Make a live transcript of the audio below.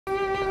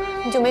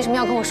你就没什么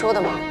要跟我说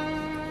的吗？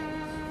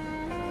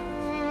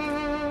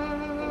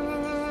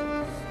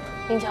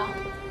林乔，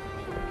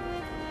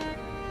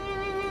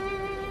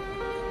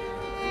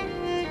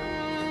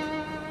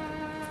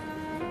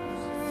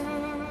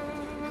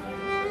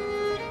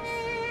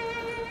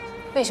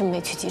为什么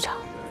没去机场？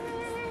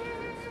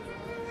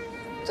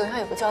总要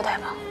有个交代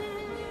吧。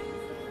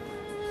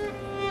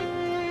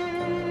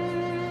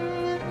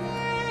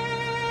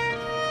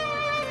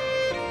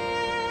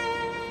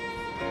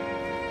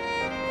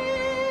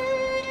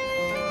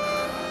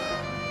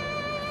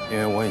 因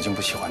为我已经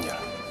不喜欢你了。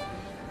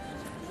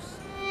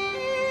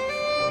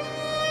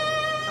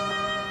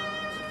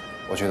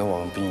我觉得我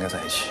们不应该在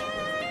一起。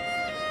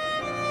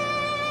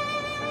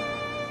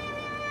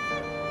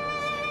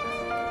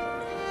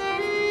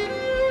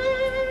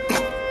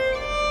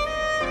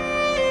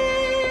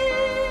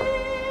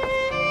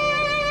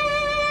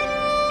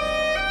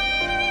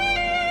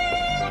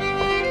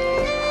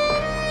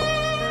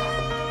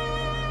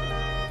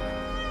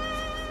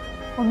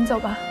我们走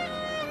吧。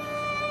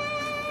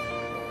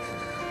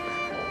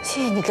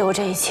 谢谢你给我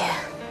这一切。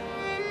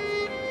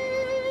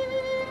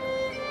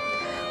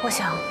我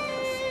想，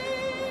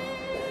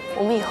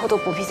我们以后都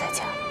不必再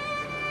见了。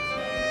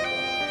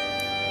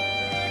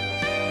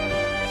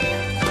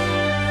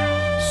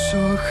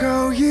说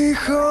好以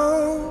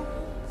后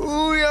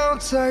不要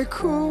再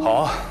哭。好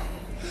啊，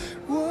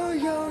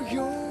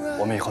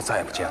我们以后再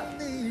也不见了。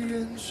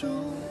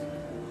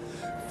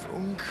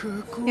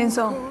严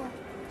总，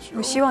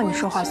我希望你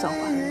说话算话。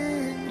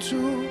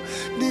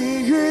 你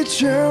遇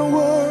见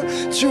我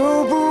就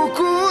不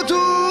孤独，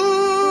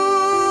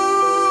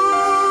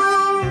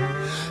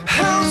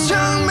好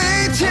想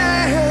每天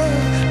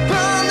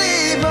把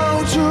你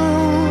抱住，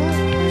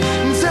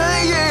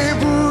再也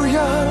不要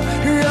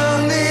让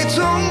你痛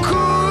苦。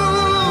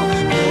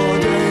我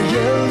的眼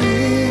里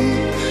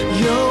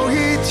有一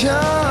条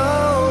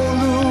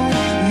路，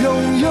拥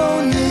有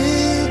你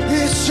一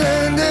生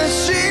的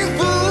幸福。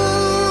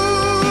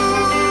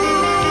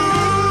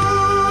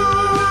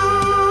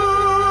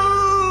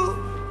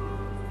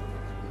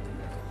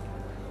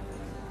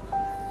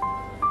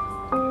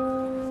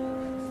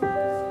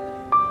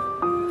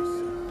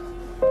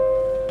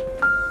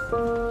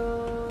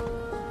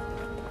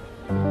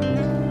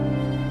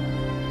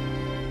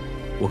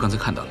 我刚才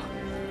看到了，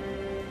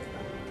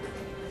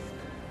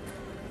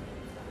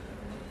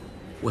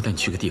我带你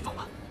去个地方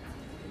吧。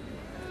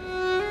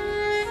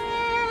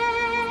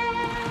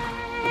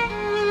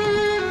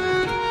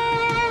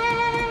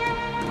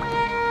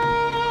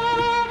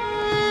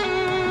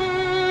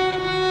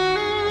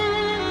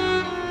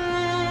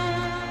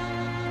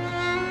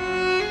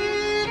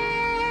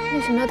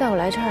为什么要带我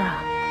来这儿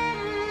啊？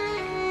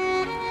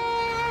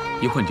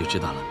一会儿你就知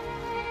道了。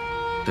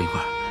等一会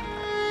儿。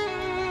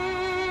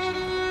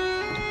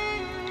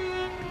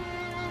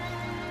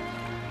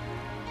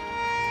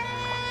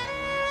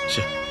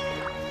 是，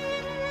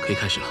可以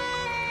开始了。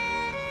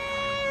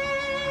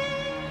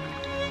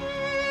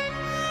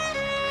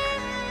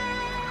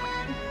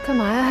干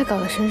嘛呀？还搞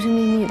得神神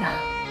秘秘的。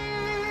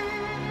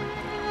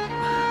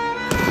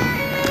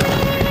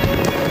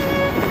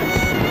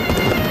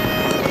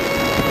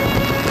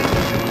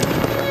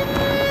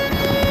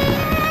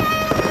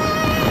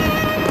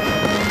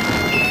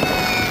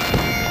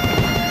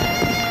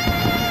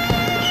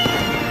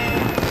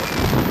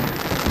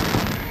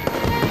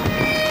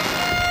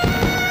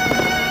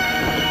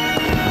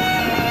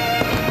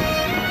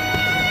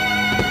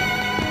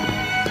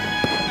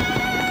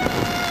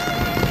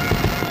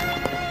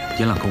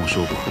严朗跟我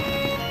说过，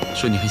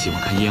说你很喜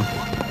欢看烟火。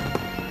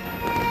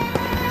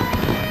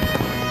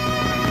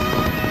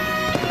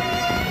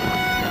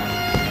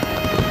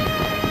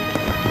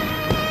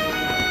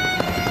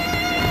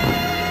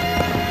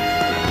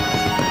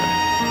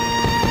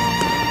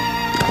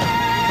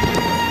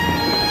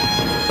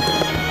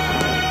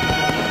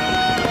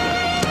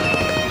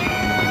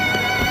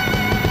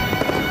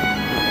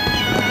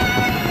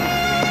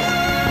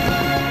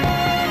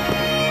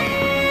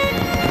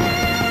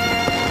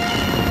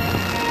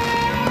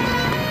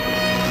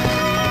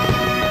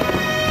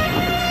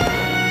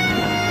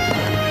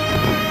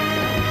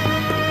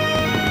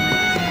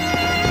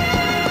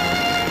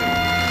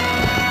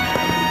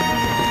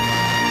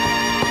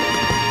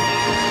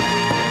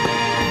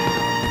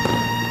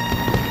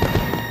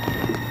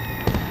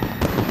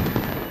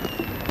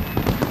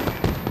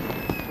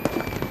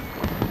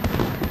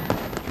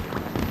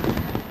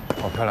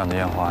漂亮的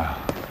烟花呀，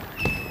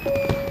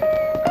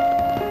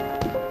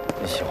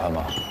你喜欢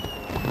吗？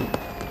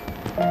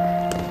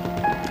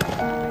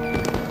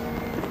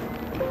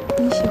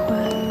你喜欢，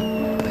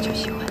我就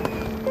喜欢。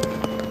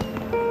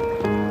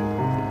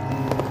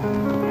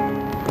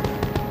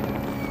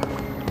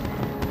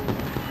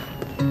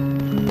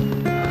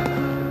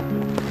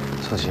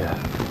素琪，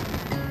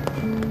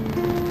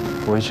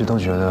我一直都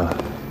觉得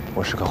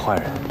我是个坏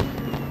人。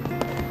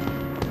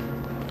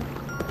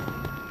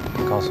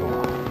你告诉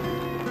我。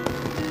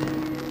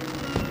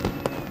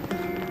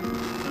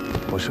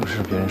 我是不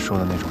是别人说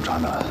的那种渣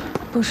男？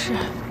不是，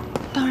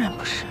当然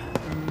不是。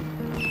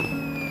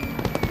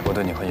我我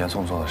对你和严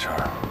嵩做的事儿，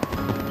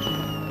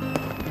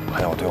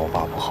还有我对我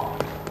爸不好，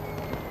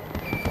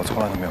我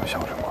从来都没有孝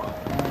顺过。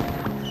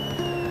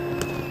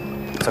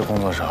在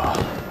工作上，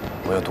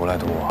我又独来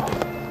独往，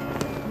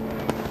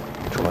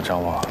除了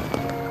张望，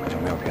我就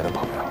没有别的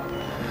朋友。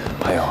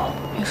还有，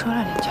别说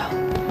了，林娇，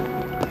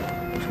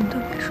什么都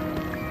别说。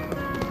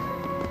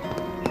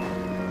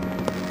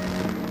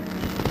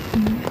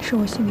你永远是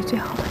我心里最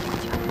好的林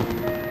娇。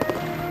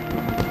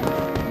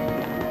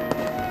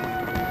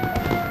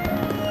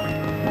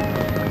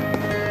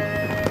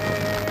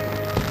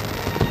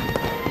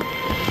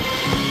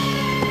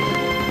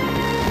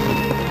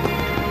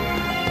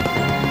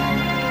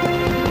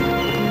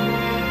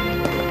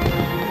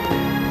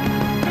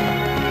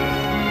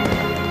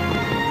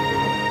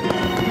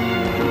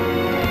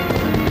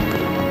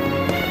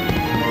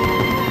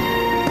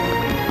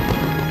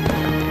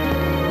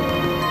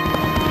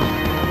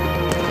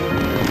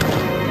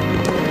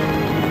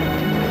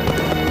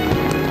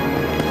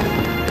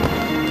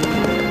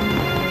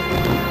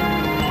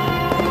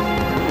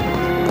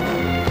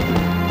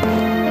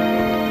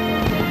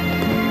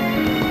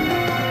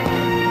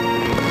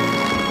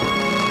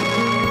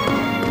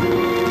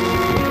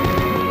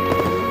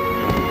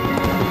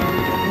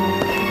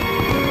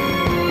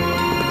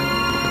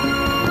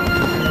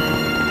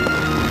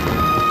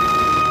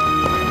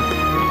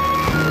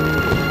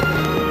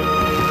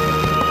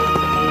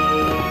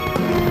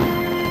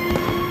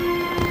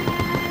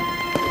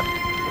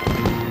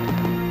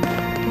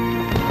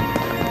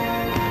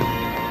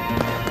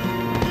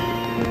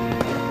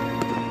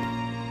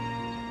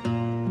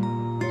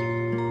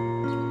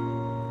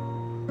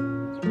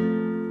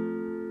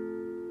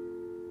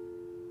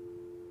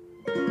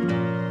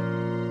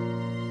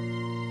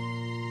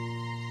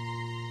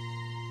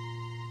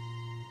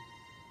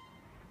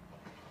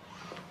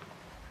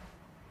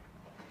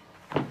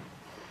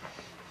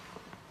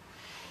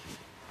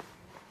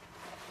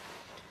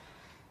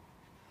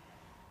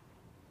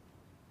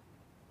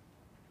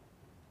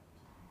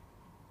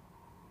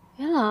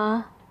 元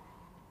朗，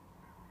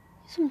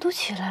你怎么都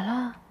起来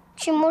了？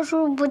期末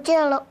叔叔不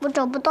见了，我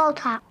找不到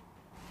他。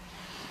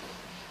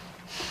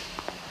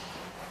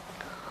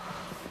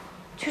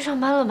去上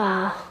班了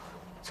吧？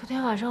昨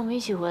天晚上我们一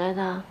起回来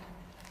的。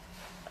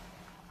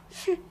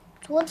哼，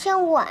昨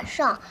天晚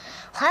上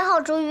还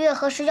好周月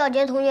和石小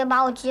杰同学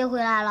把我接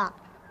回来了。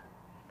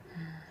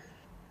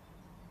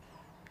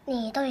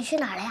你到底去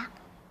哪儿了呀？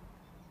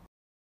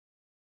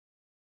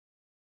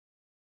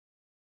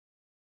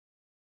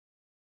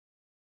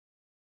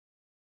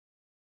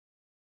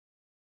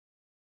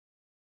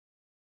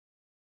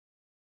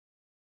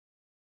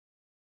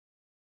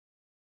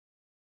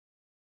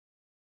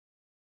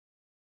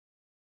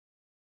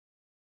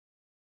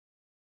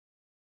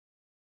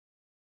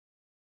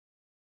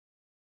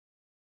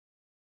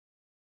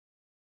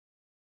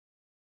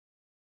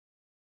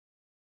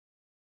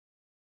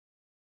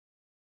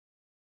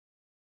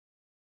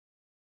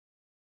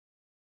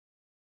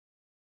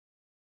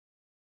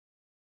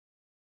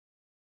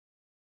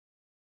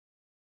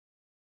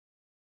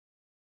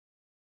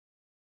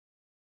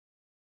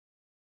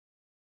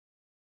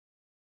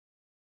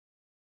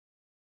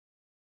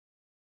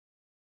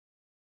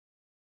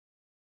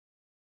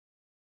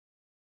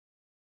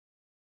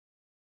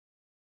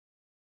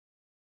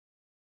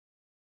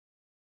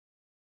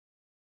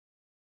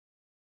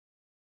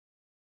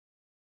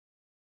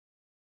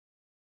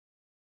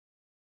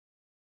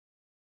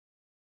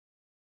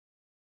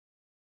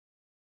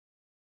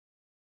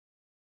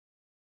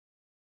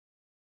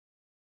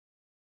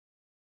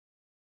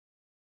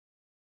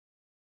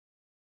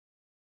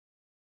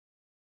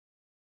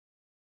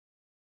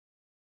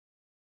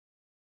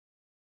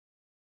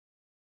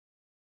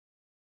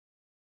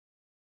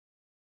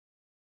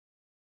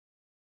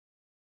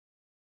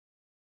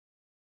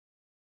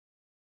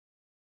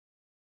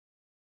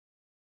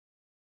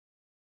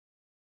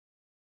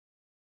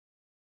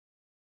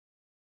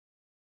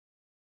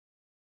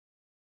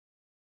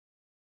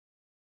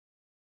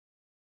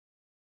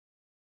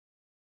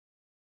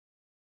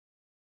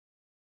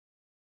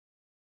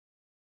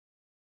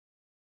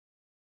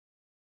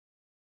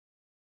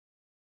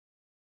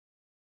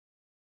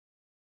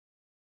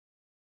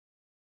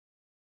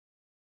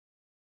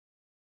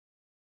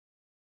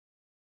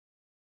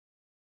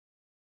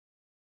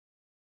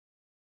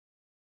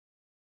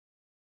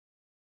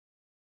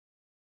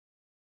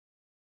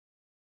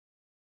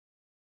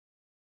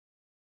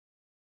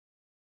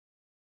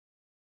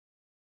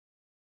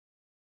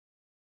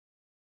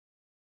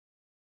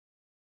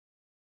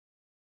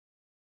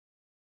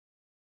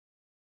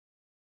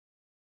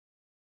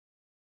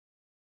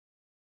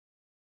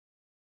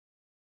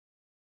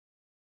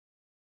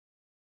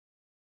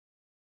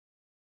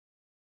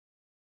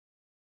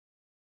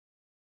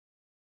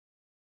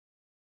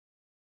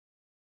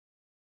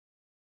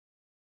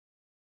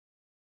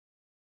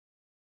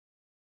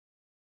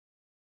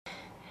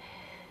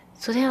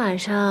昨天晚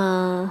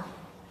上，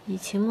你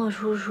秦墨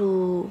叔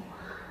叔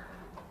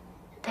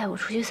带我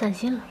出去散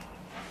心了。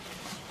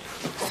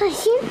散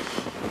心？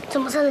怎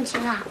么散的心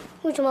啊？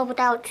为什么不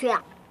带我去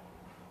啊？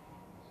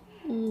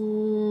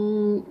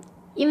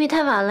因为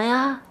太晚了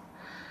呀。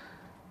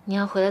你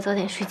要回来早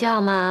点睡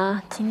觉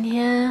嘛，今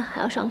天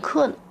还要上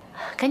课呢。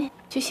赶紧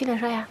去洗脸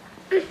刷牙。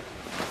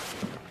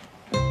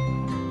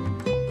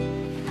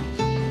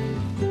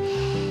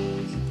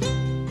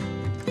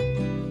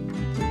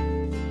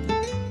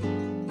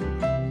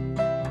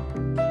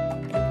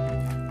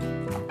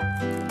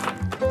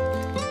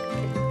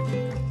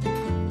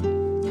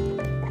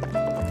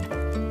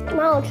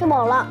妈，我吃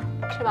饱了。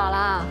吃饱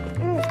了？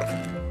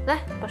来，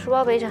把书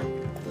包背着。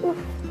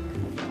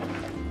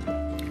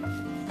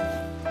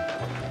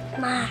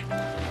妈，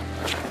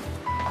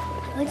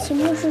和秦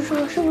牧师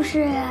说是不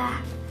是？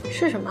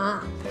是什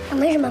么？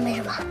没什么，没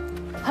什么。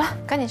好了，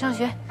赶紧上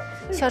学，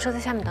校车在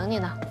下面等你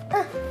呢。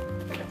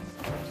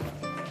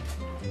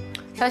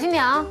小心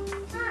点啊。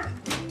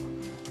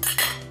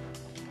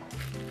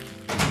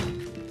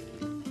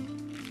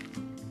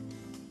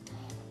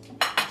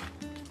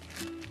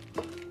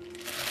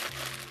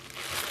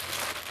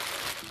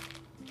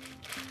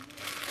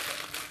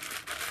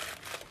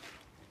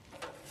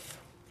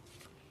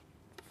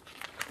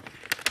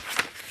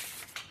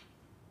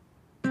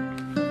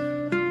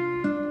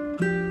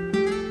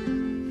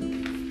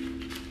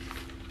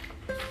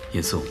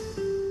严嵩，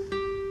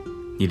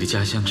你的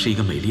家乡是一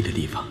个美丽的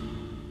地方，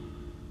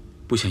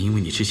不想因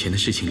为你之前的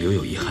事情留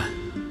有遗憾。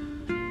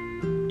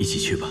一起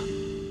去吧，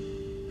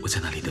我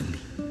在那里等你。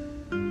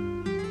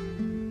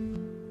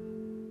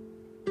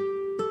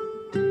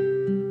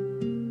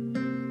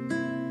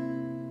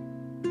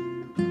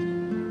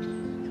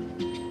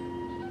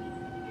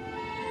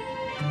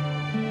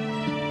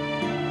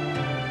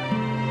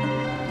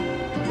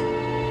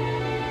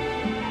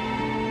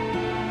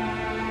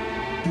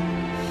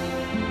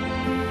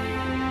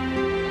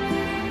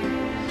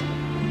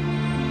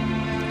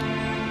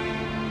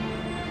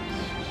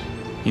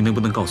你能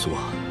不能告诉我，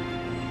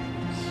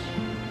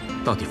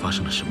到底发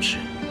生了什么事？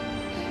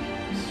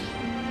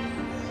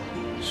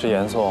是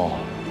严嵩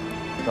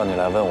让你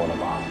来问我的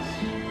吧？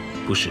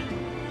不是。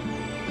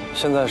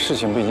现在事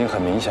情不已经很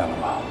明显了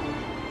吗？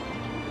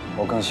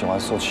我更喜欢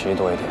苏琪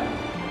多一点，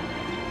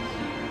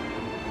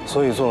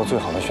所以做了最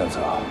好的选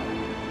择。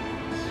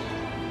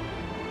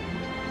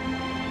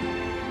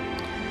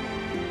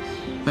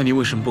那你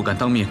为什么不敢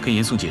当面跟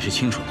严嵩解释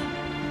清楚呢？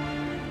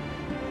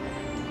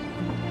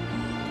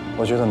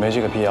我觉得没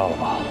这个必要了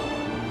吧？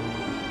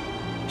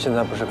现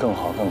在不是更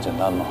好、更简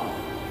单吗？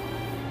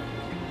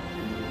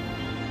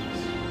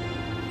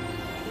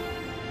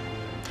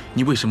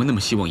你为什么那么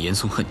希望严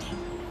嵩恨你？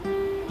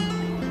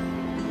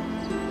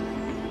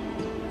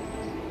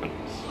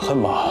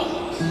恨吧，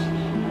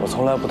我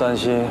从来不担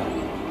心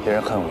别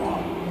人恨我。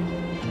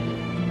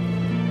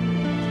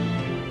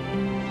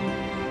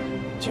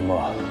秦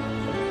墨，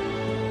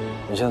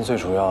你现在最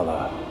主要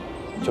的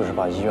就是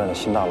把医院的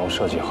新大楼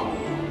设计好。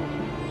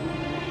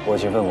我已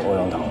经问过欧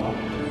阳腾了，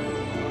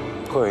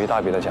会有一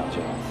大笔的奖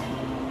金，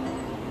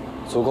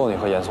足够你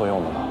和严嵩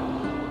用的了。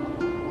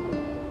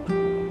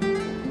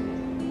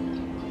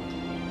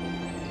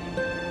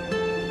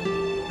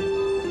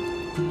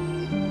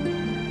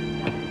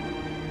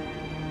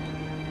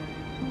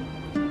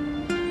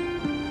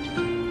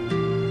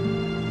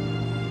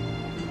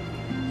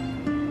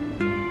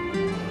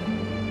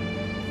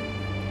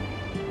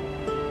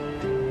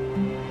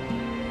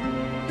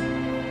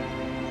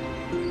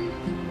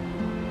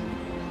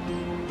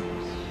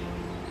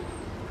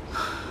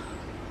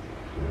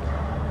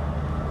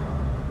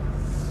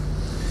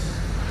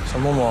小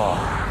默默，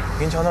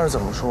林强那是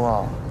怎么说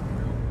啊？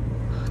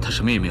他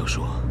什么也没有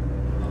说。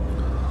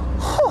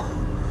哼，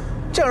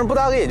这样人不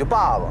搭个也就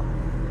罢了。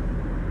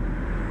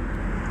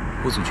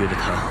我总觉得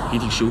他一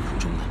定是有苦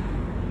衷的。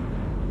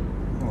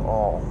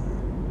哦，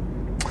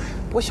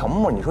不过小默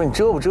默，你说你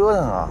折不折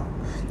腾啊？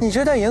你直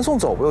接带严嵩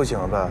走不就行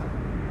了呗？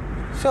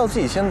非要自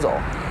己先走，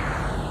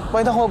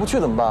万一他后来不去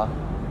怎么办？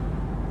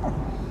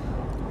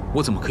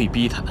我怎么可以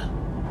逼他呢？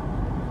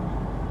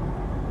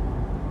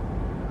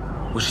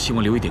我是希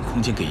望留一点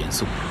空间给严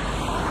嵩。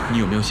你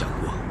有没有想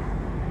过，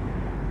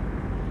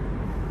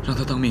让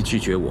他当面拒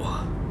绝我，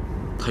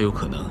他有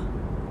可能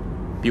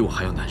比我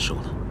还要难受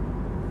呢？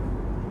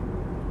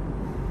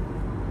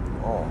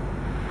哦，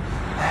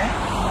哎，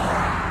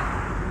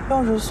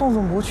要是宋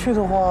总不去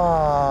的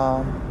话，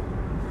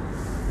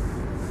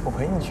我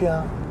陪你去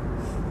啊。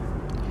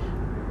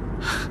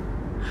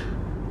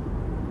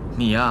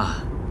你呀，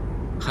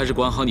还是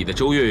管好你的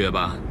周月月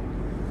吧。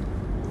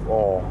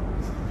哦。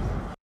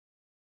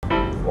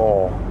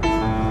哦。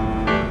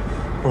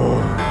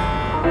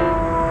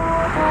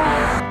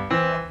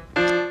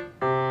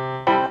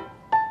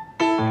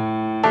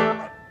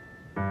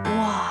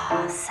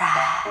哇塞，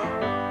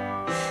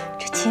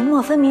这秦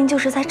墨分明就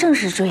是在正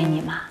式追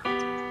你嘛！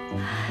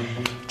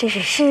这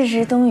是失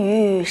之东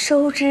隅，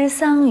收之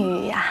桑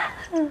榆呀！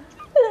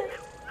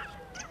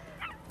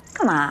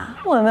干嘛？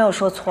我有没有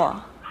说错？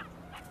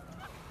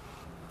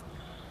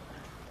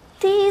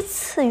第一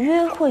次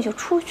约会就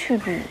出去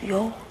旅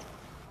游，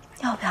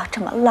要不要这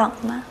么浪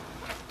漫？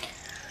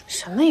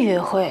什么约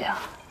会啊？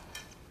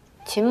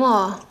秦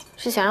墨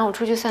是想让我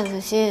出去散散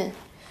心，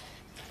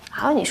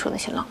哪有你说那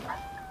些浪漫？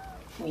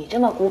你这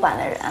么古板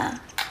的人，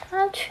当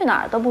然去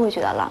哪儿都不会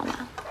觉得浪漫。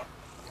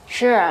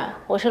是，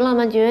我是浪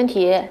漫绝缘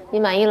体，你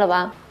满意了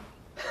吧？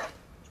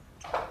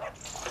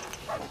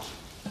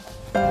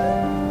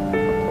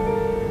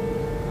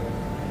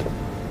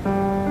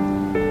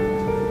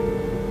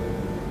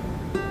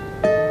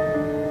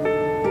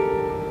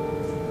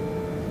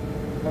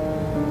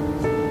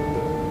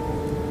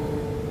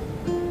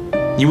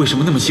你为什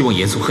么那么希望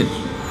严肃恨你？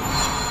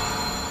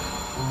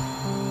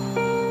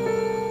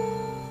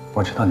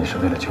我知道你是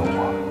为了救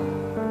我，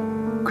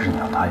可是你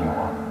要答应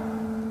我，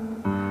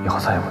以后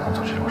再也不能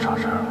做这种傻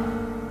事了。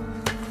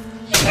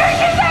你跟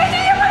谁在一起，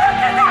你不能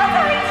跟他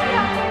在一起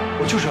啊！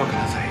我就是要跟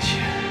他在一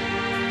起，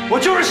我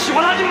就是喜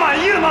欢他，你满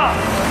意了吗？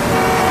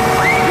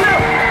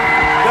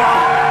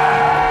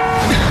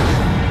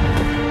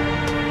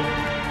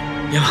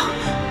严朗，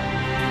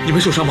你没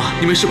受伤吧？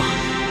你没事吧？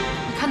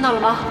你看到了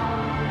吗？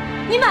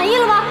你满意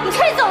了吗？你可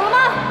以走了吗？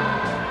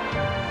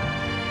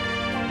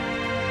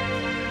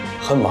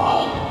恨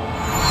吗？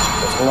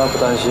我从来不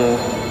担心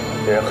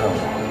别人恨我。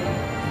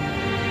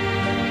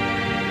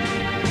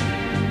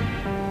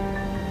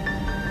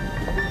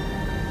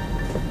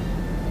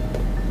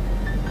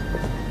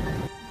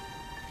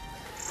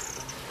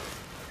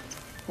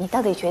你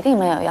到底决定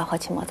没有要和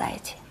秦墨在一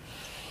起？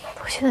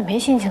我现在没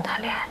心情谈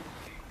恋爱。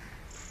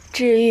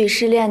治愈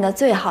失恋的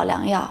最好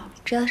良药，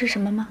知道是什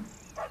么吗？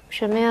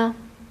什么呀？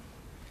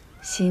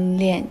新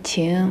恋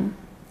情。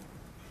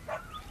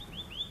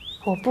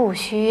我不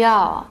需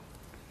要。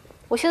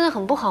我现在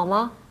很不好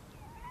吗？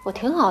我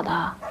挺好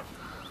的。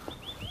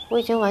我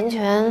已经完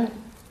全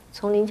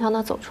从林乔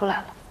那走出来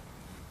了。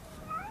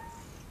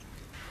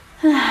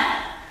唉，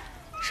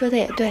说的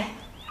也对。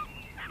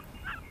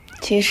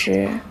其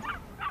实，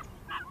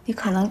你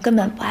可能根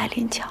本不爱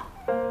林乔，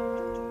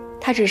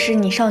他只是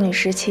你少女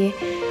时期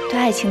对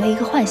爱情的一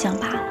个幻想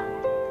罢了。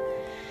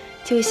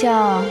就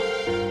像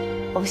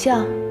偶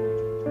像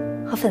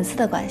和粉丝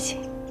的关系，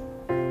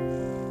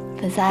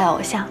粉丝爱偶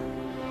像，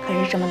可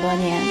是这么多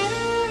年，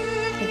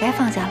也该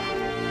放下了。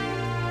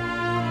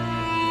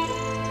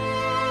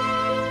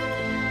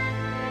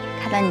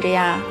看到你这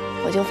样，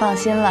我就放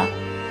心了。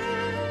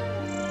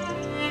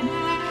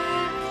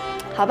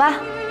好吧，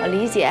我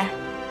理解。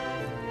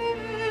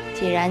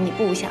既然你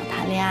不想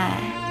谈恋爱，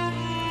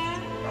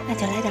那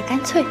就来点干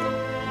脆的。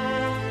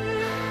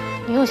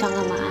你又想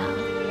干嘛呀？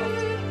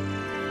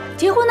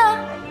结婚呢？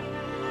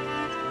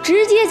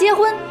直接结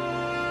婚。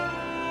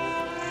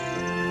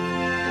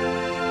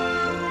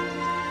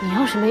你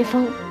要是没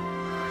疯，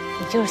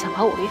你就是想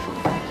把我逼疯。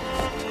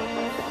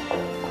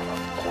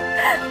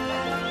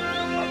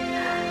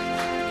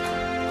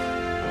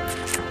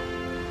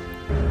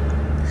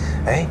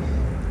哎，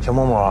小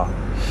默默，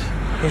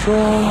你说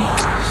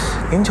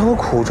林乔的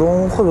苦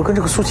衷会不会跟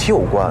这个苏琪有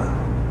关？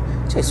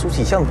这苏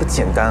琪一向不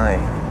简单哎。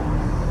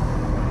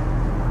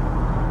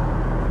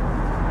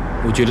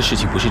我觉得事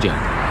情不是这样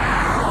的。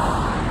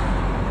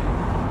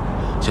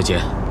小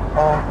杰，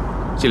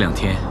这2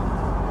天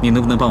你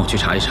能不能帮我去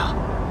查一查？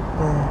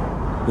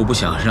我不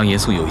想让严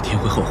肃有一天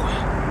会后悔。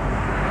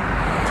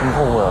怎么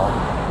后悔啊？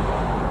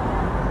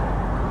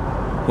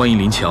万一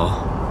林乔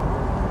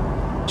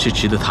是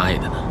值得他爱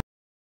的呢？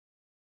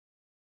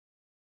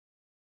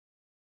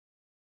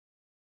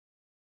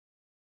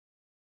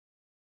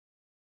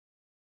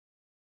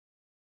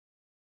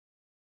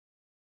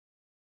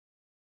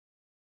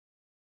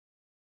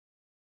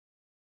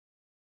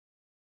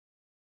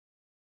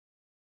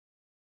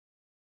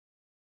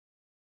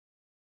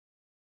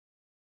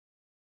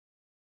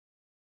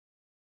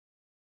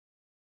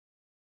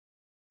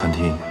餐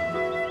厅，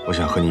我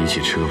想和你一起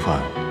吃个饭，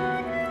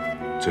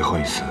最后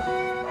一次，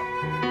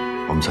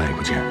我们再也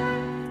不见。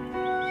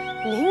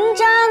林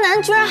渣男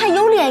居然还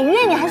有脸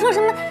约你，还说什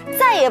么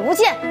再也不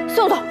见？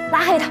送走，拉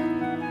黑他。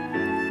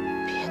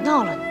别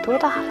闹了，你多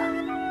大了？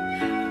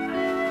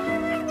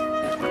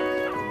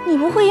你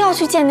不会要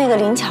去见那个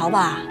林乔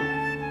吧？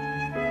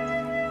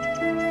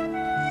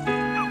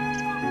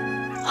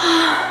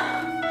啊！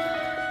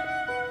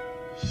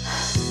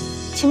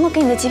秦墨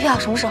给你的机票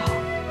什么时候？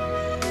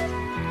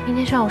明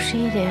天上午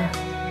11点。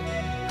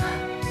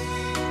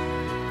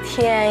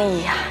天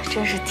意啊，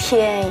真是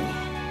天意！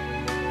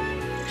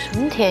什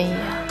么天意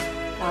啊？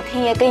老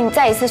天爷给你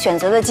再一次选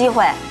择的机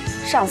会，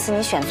上次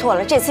你选错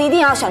了，这次一定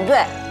要选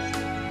对。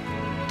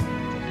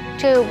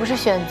这又不是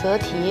选择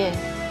题，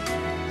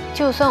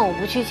就算我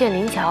不去见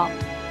林乔，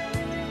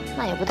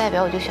那也不代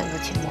表我就选择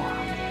秦墨。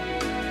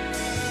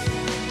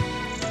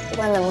不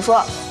管怎么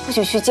说，不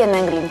许去见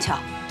那个林乔。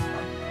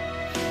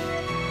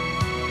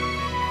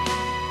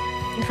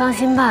你放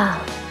心吧，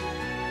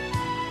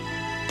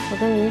我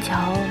跟林乔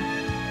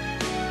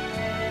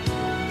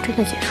真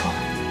的结束了。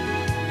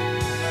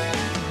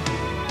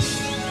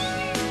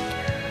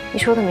你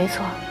说的没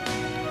错，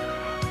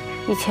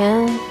以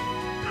前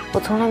我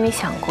从来没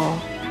想过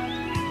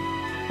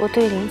我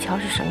对林乔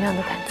是什么样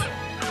的感情。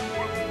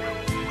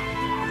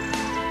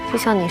就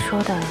像你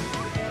说的，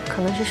可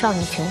能是少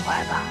女情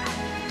怀吧。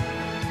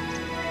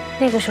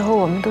那个时候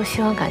我们都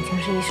希望感情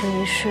是一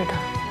生一世的，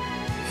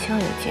希望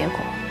有结果。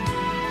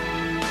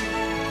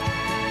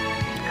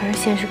可是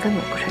现实根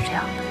本不是这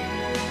样的，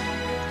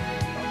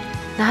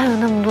哪有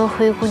那么多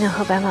灰姑娘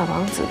和白马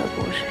王子的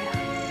故事呀？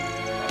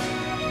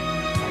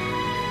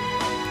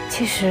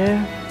其实，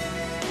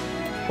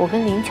我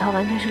跟林乔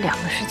完全是两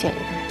个世界里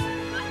的人，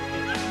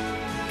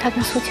他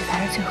跟苏琪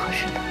才是最合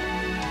适的。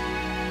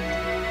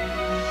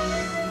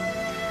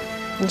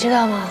你知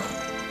道吗？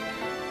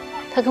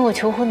他跟我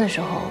求婚的时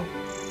候，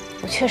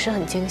我确实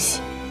很惊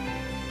喜，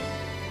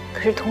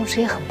可是同时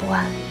也很不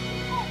安。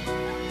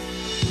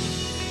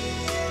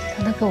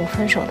当他跟我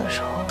分手的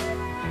时候，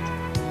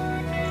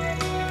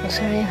我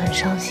虽然也很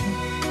伤心，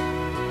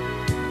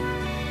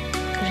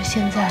可是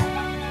现在，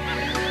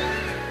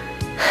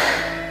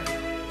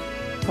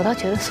我倒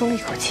觉得松了一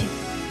口气。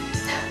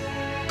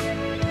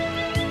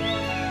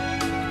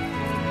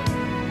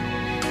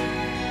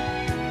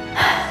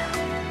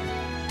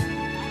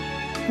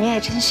你也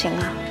真行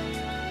啊，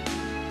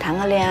谈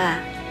个恋爱，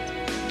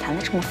谈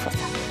得这么复杂。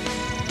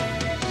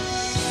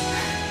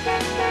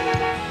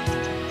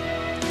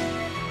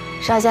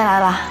邵佳来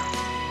了，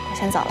我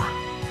先走了。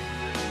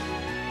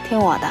听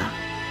我的，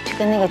去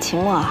跟那个秦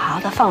墨好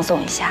好的放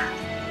松一下，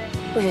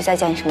不许再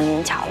见什么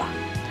林乔了。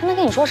他能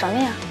跟你说什么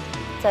呀？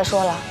再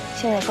说了，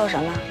现在说什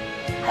么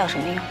还有什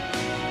么用？走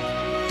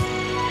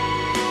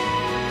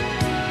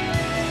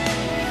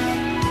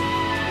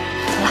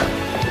了。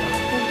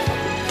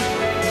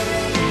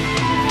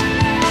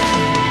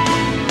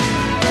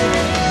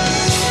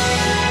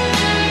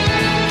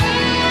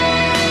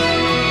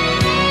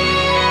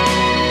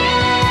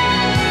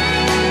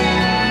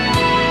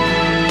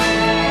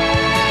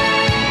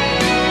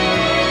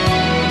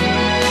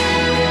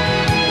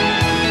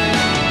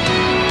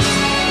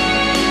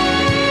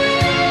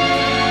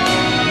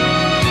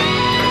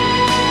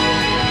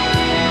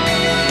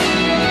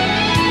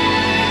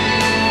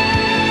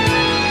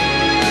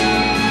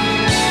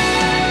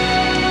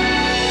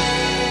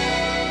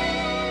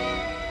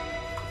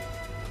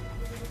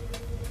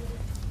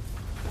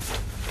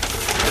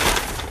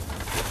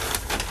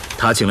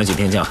他请了几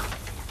天假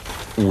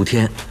？5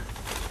天。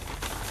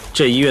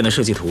这医院的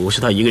设计图是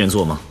他一个人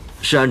做吗？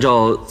是按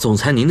照总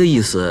裁您的意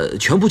思，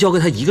全部交给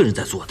他一个人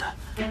在做的。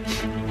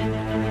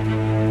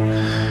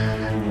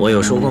我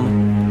有说过吗？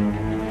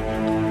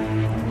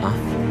啊？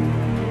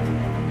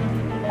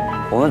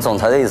我们总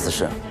裁的意思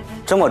是，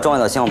这么重要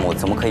的项目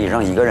怎么可以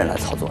让一个人来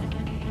操作呢？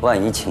万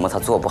一秦墨他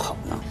做不好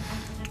呢？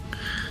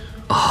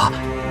啊，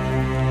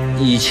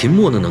以秦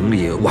墨的能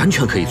力，完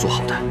全可以做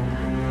好的。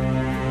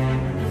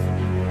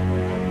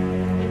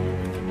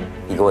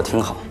你给我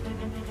听好，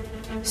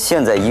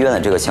现在医院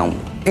的这个项目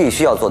必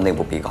须要做内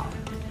部比稿，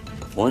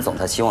我们总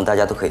裁希望大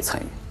家都可以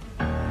参与，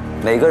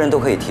每个人都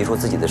可以提出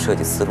自己的设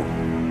计思路。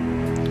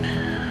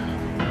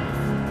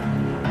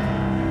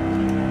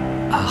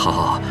啊，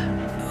好，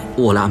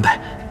我来安排，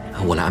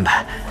我来安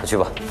排。快去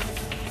吧。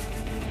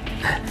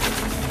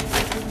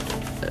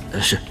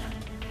是。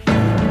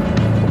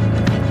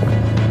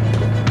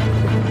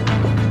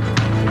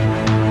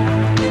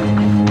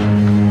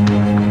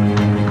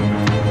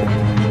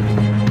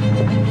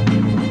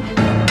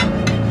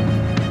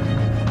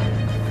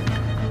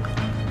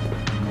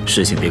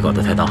事情别搞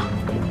得太大。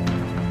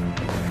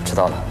知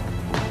道了，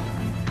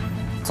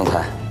总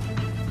裁。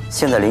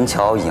现在林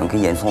乔已经跟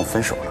严嵩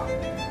分手了，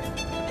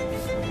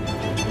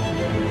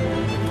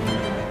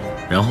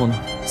然后呢？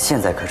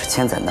现在可是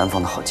千载难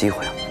逢的好机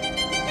会啊！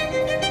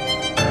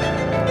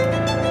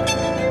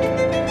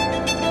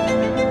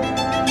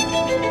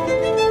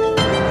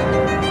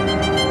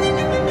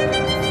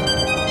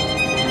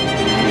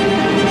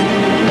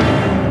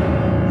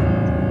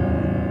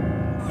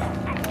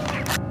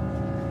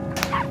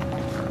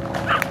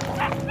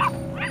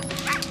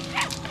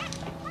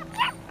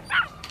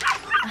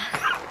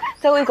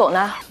在喂狗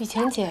呢。雨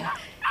前姐，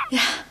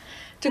呀，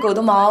这狗的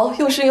毛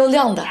又深又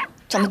亮的，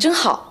长得真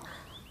好。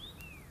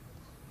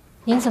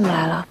您怎么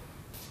来了？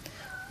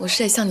我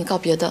是来向你告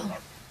别的，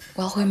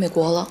我要回美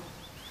国了。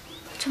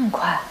这么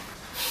快？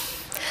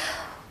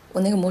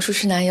我那个魔术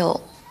师男友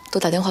都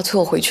打电话催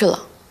我回去了。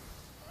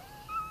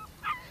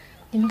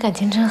你们感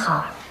情真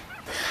好。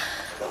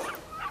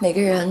每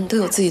个人都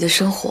有自己的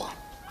生活，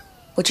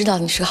我知道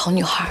你是个好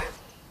女孩，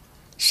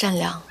善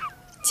良、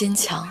坚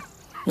强、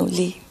努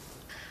力。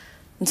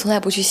你从来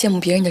不去羡慕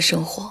别人的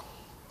生活，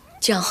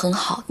这样很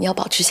好，你要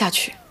保持下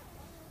去。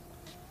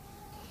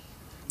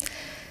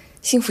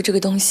幸福这个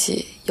东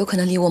西，有可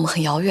能离我们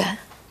很遥远，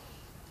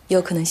也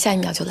有可能下一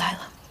秒就来了。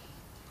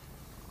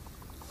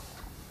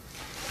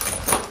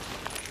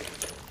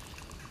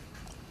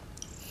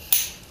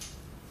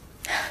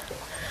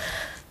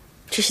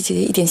这是姐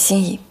姐一点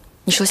心意，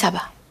你收下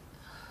吧。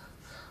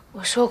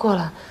我说过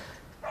了，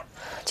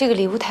这个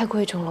礼物太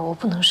贵重了，我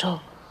不能收。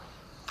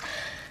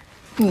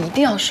你一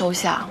定要收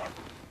下。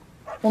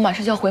我马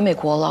上就要回美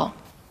国了，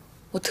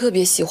我特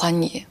别喜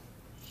欢你，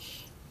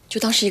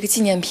就当是一个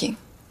纪念品，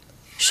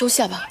收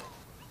下吧。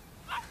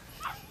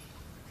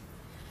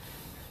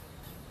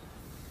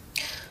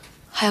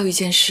还有一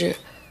件事，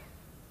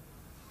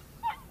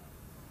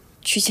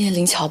去见见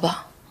林乔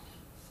吧，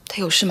他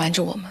有事瞒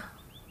着我们，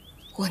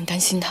我很担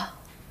心他。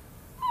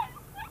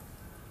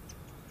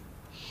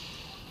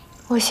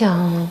我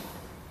想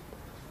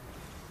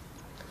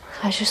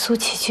还是苏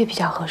琪去比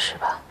较合适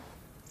吧。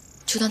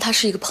就当他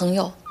是一个朋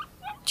友，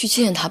去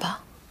纪念他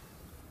吧。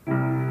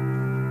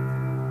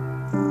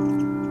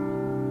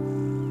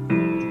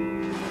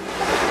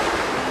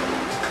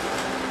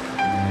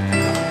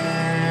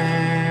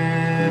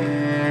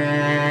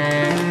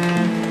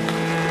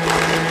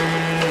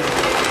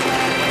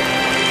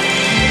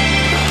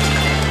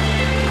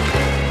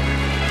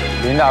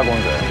林大公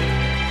子，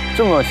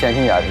这么闲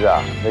情雅致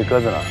啊，没鸽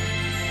子呢。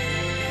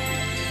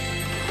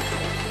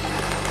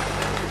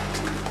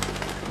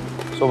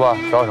说吧，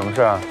找我什么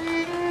事啊？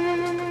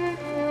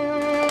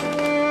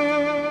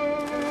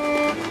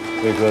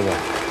没鸽子。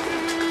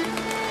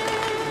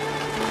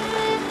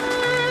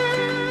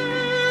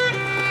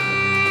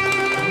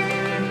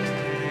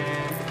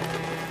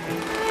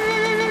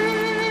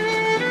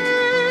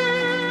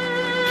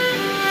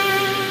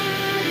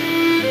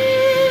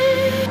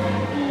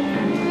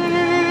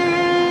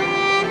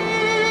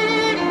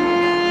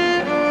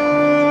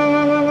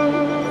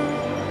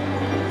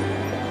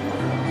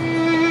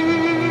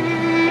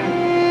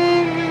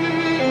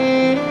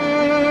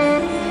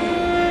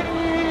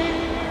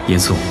严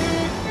嵩，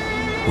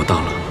我到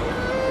了，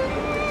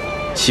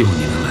希望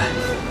你能来，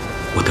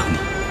我等你。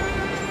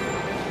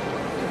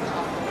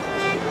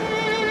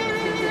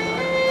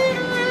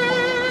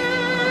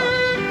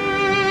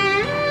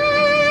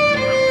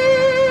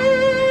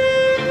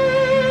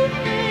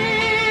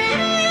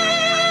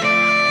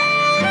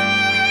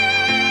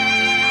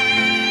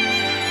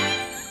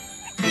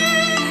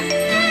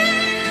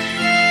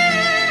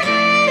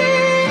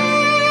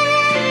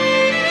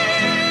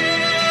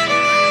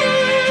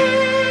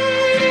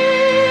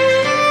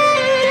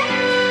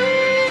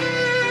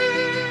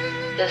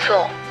严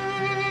嵩，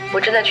我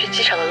正在去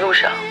机场的路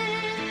上，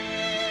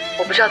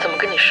我不知道怎么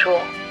跟你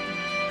说。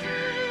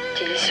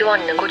姐姐希望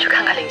你能够去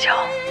看看林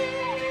乔，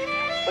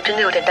我真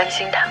的有点担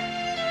心她。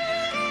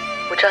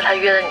我知道她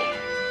约了你，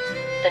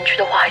能去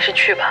的话还是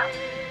去吧，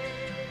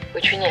委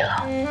屈你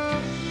了。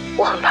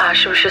我很怕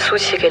是不是苏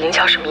琪给林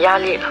乔什么压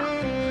力了。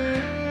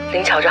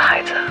林乔这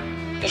孩子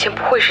以前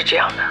不会是这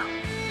样的，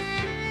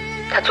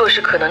他做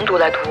事可能独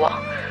来独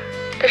往，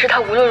但是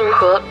他无论如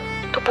何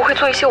都不会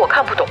做一些我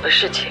看不懂的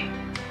事情。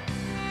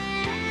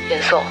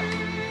严嵩，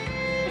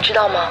你知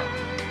道吗？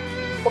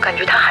我感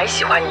觉他还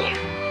喜欢你，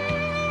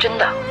真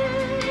的。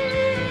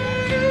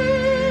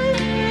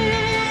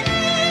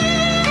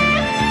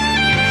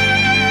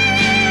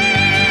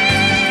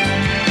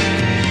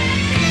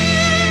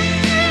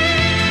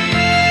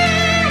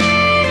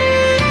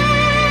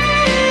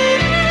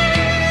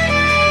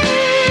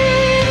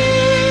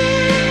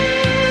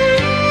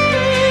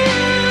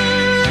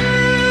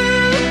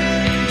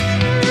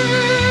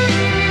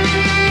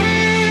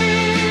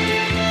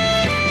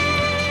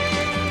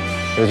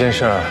有件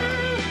事儿，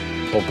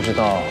我不知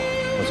道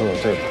我做的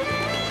对不对。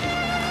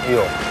哎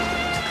呦，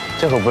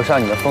这可不是按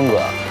你的风格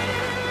啊！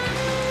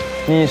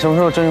你什么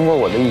时候征询过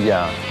我的意见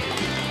啊？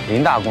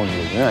林大公子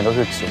永远都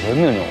是只会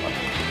命令我的。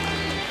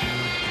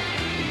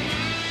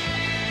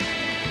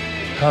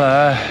看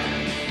来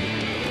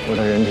我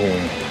的人品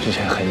之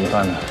前很一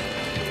般呢。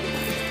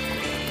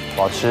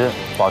保持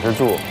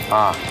住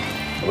啊，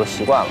我都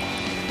习惯了。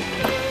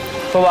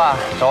说吧，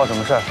找我什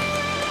么事儿？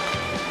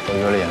我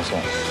约了严嵩。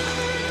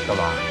干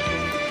嘛？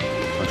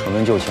重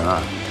温旧情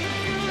啊！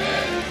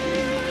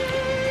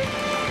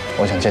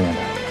我想见见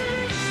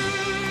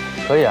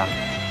他。可以啊，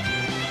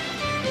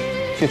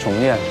去宠物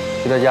店，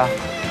去他家，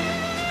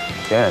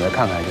远远的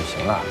看看就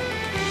行了。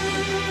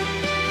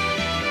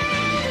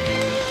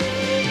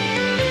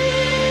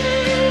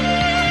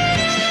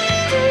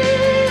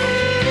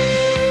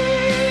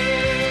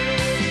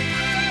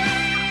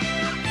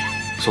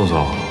宋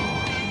总，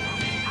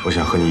我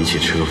想和你一起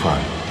吃个饭，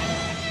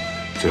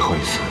最后一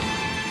次，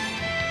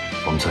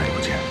我们再也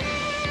不见。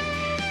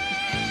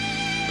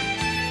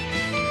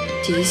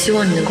姐姐希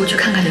望你能够去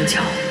看看林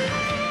乔，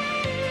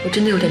我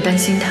真的有点担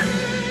心她。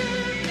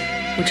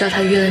我知道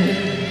她约了你，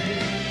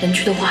能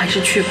去的话还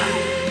是去吧。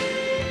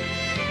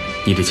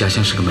你的家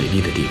乡是个美丽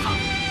的地方，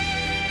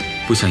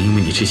不想因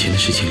为你之前的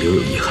事情留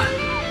有遗憾，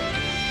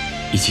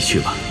一起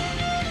去吧，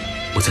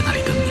我在那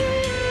里等你。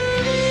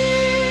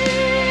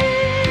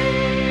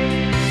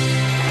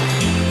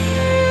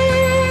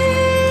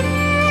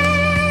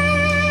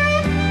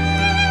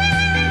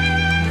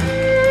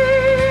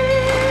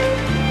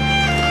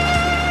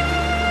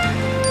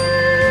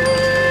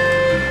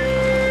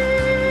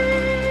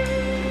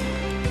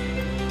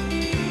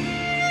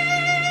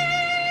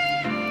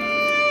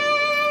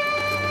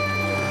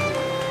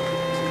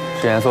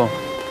是严嵩。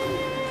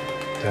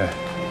对，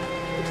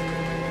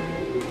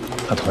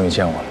他同意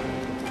见我了。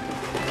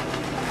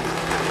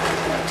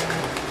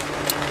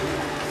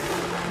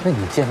那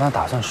你见他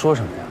打算说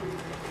什么呀？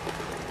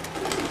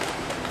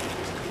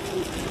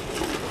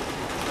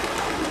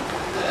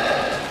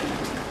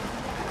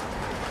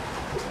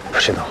不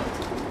知道。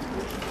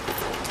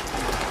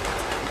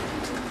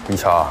林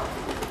乔，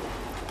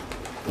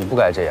你不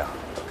该这样。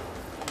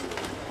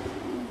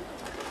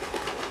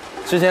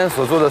之前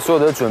所做的所有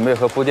的准备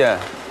和铺垫，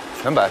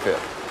全白费了。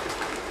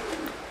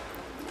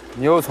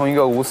你又从一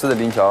个无私的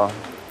林乔，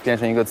变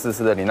成一个自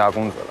私的林大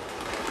公子了。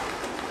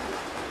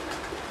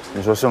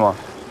你说是吗？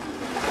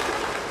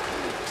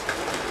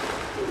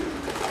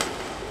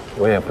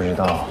我也不知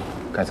道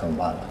该怎么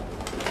办了。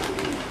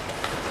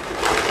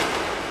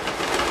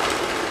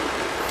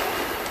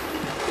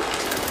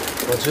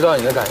我知道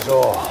你的感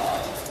受，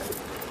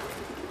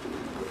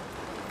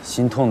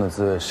心痛的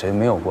滋味谁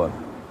没有过呢？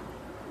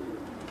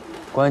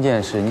关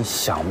键是你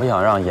想不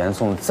想让严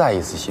颂再一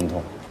次心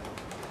痛？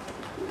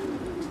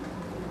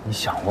你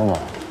想过吗？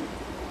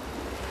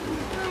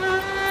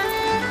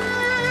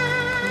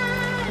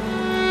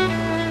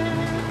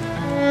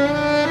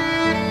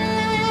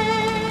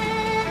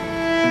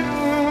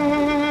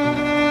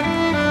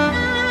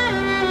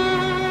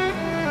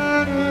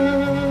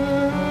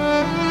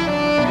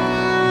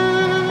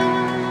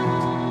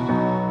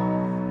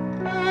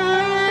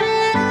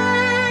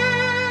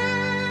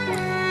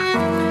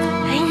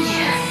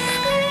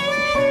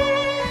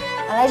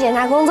来检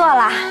查工作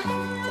啦，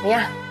怎么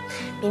样？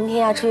明天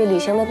要出去旅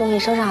行的东西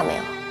收拾好没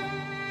有？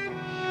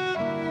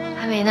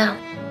还没呢。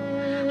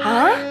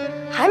啊？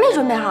还没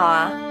准备好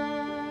啊？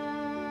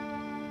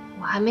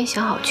我还没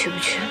想好去不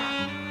去呢。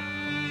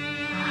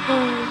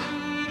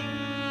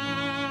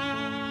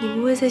你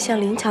不会在想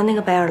林乔那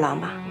个白眼狼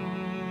吧？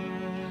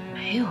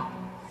没有。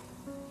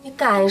你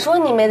敢说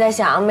你没在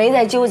想，没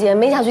在纠结，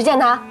没想去见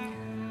他？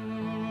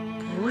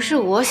不是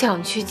我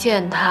想去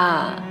见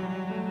他。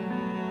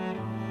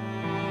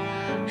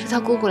是他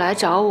姑姑来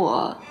找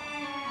我，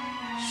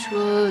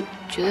说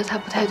觉得他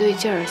不太对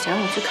劲儿，想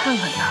让我去看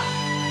看他。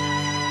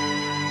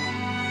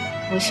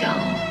我想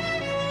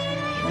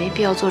也没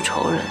必要做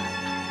仇人，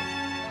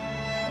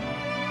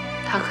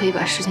他可以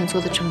把事情做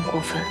得这么过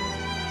分，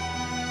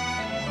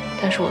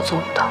但是我做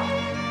不到。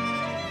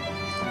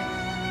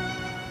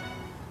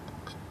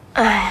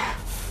哎，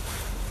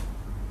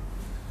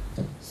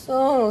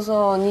宋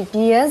宋，你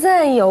别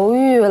再犹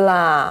豫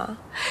了。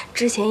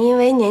之前因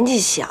为年纪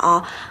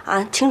小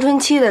啊，青春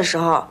期的时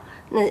候，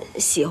那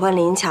喜欢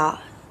林乔，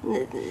那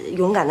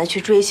勇敢的去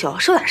追求，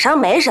受点伤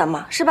没什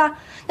么，是吧？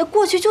那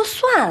过去就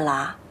算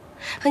了。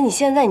可你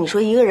现在你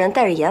说一个人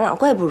带着严朗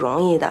怪不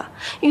容易的，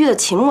遇到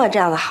秦墨这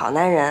样的好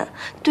男人，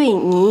对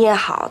你也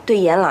好，对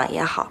严朗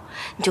也好，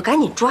你就赶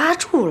紧抓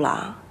住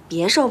了，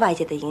别受外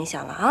界的影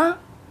响了啊。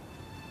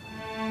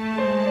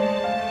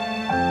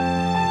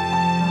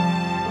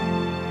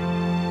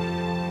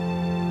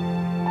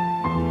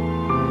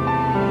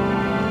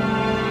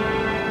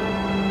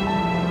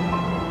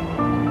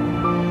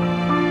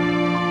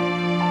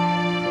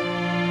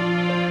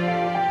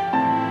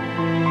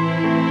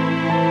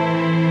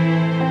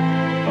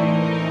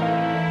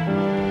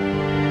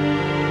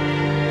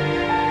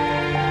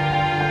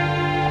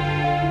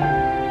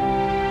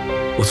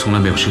我从来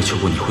没有奢求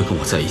过你会跟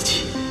我在一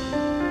起，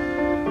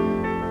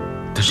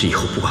但是以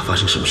后不管发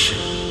生什么事，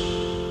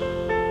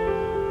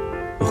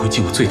我会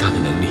尽我最大的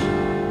能力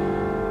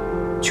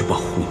去保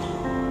护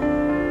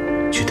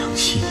你，去疼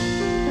惜你。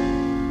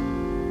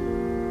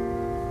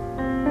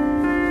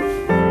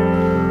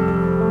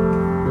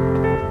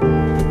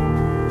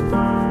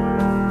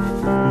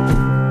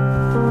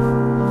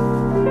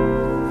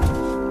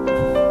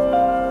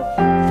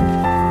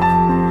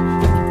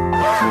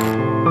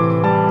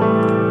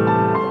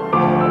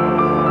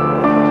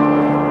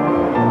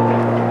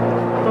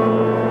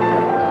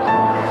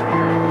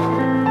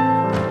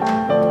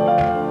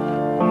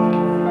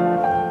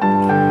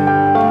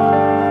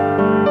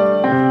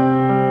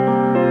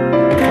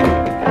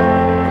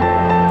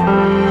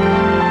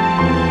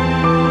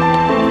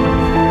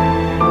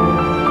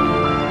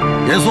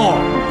严肃，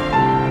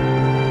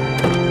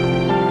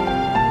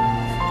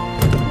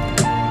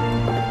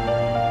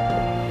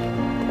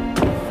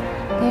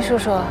林叔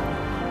叔，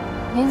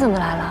您怎么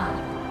来了？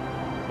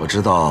我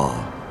知道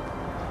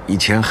以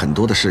前很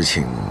多的事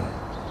情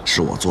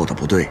是我做的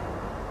不对，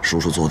叔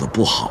叔做的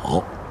不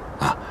好，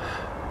啊，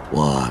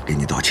我给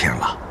你道歉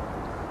了。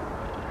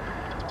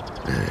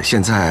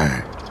现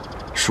在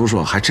叔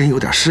叔还真有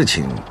点事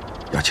情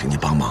要请你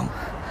帮忙。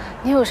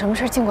你有什么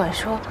事尽管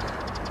说，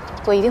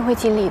我一定会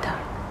尽力的。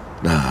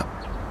那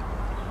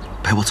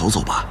陪我走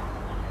走吧。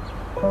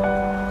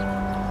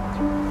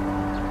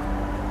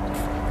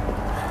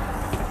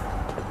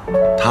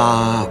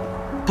他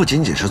不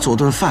仅仅是做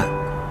顿饭，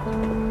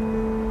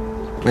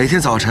每天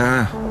早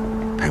晨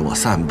陪我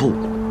散步，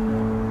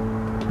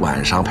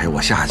晚上陪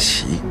我下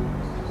棋，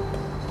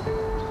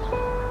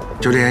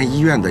就连医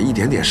院的一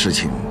点点事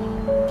情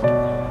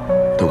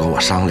都跟我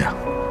商量。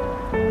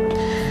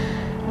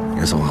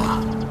严嵩啊，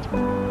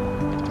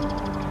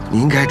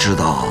你应该知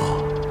道，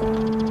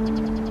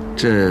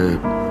这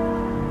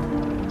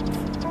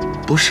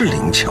不是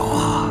林乔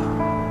啊。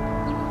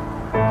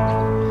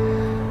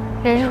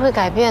人是会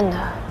改变的，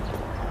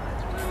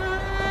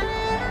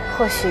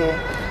或许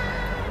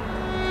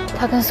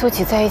他跟苏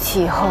琪在一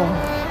起以后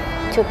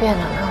就变了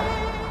呢。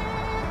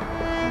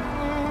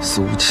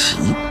苏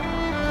琪，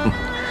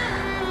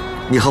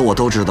你和我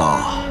都知道，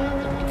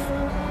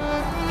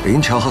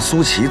林乔和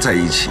苏琪在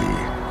一起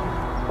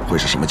会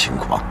是什么情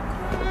况？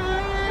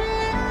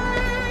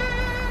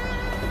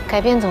改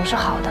变总是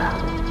好的。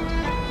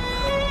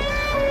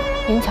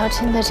林乔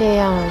真的这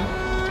样，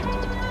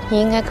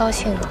你应该高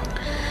兴啊。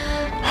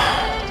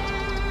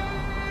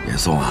严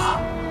嵩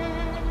啊，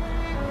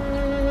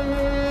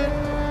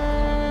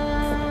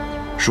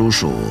叔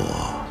叔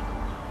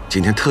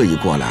今天特意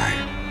过来，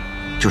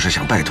就是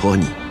想拜托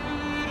你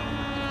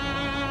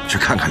去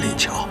看看林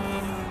乔。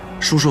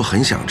叔叔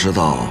很想知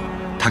道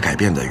他改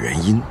变的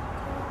原因。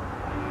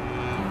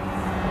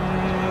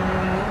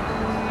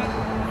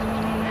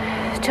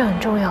这很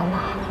重要吗？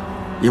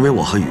因为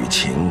我和雨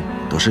晴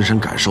都深深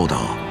感受到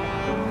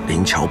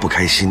林乔不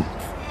开心，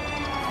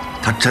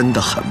他真的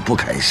很不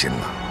开心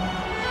了。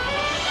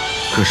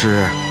可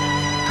是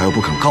他又不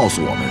肯告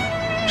诉我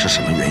们是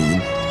什么原因。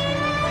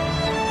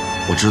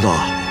我知道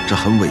这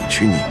很委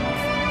屈你，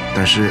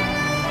但是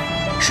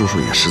叔叔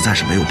也实在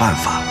是没有办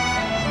法，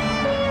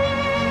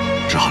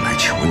只好来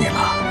求你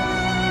了。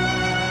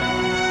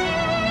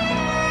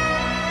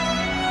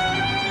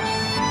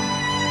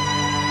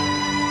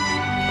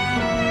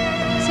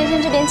先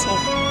生这边请。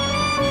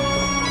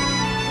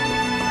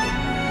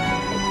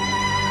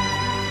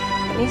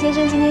林先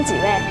生今天几位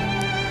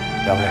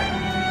2位。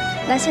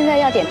那现在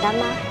要点单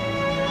吗？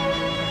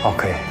哦，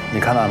可以，你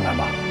看着安排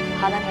吧。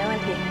好的，没问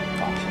题。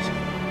好，谢谢。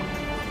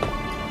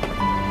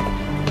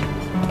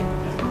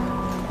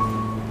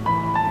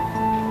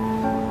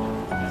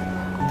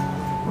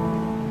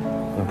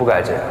你不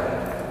该这样，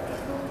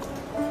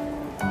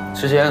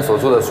之前所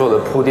做的所有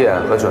的铺垫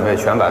和准备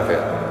全白费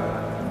了。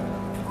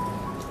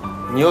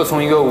你又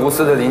从一个无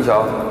私的林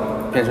乔，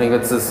变成一个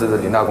自私的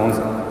林大公子，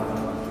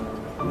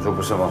你说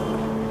不是吗？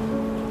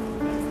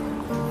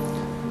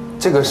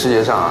这个世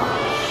界上啊，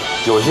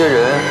有些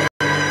人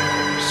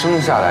生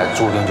下来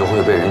注定就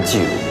会被人嫉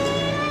妒，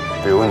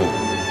比如你，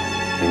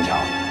林乔；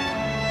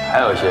还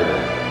有些人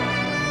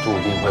注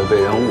定会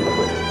被人误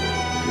会，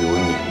比如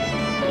你，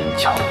林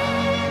乔；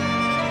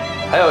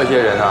还有一些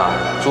人啊，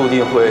注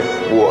定会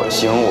我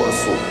行我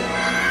素，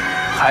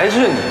还是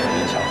你，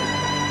林乔。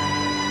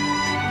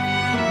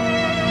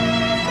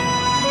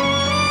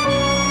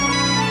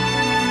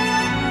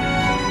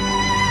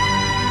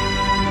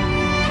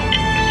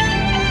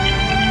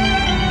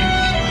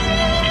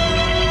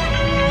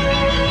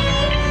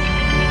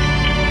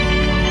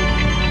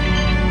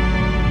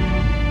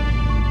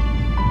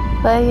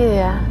喂，月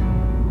月，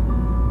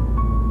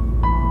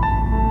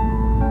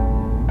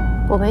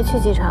我没去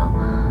机场，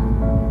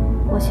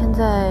我现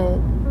在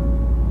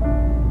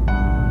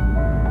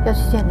要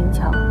去见林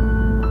乔。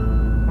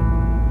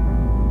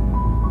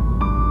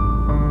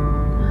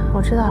我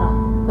知道了，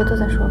回头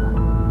再说吧。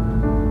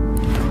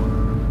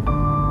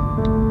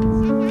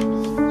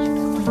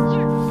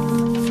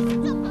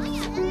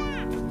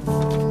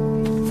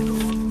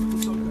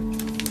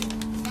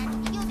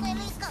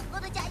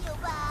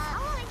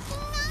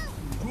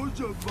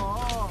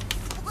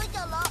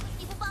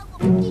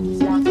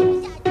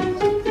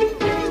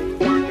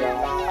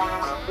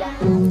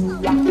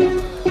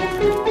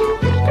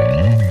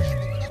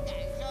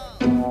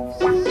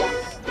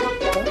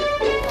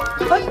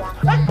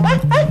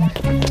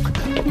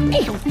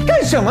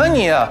干什么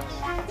你？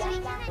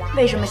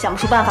为什么想不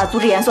出办法阻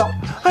止严嵩？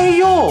哎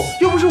呦，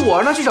又不是我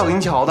让他去找林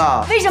乔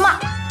的。为什么？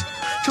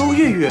周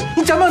月月，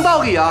你讲讲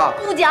道理啊！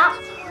不讲。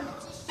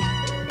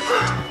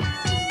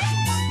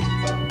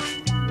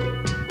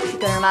你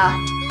干什么？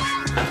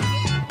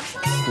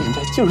人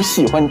家就是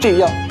喜欢你这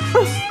样。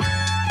哼。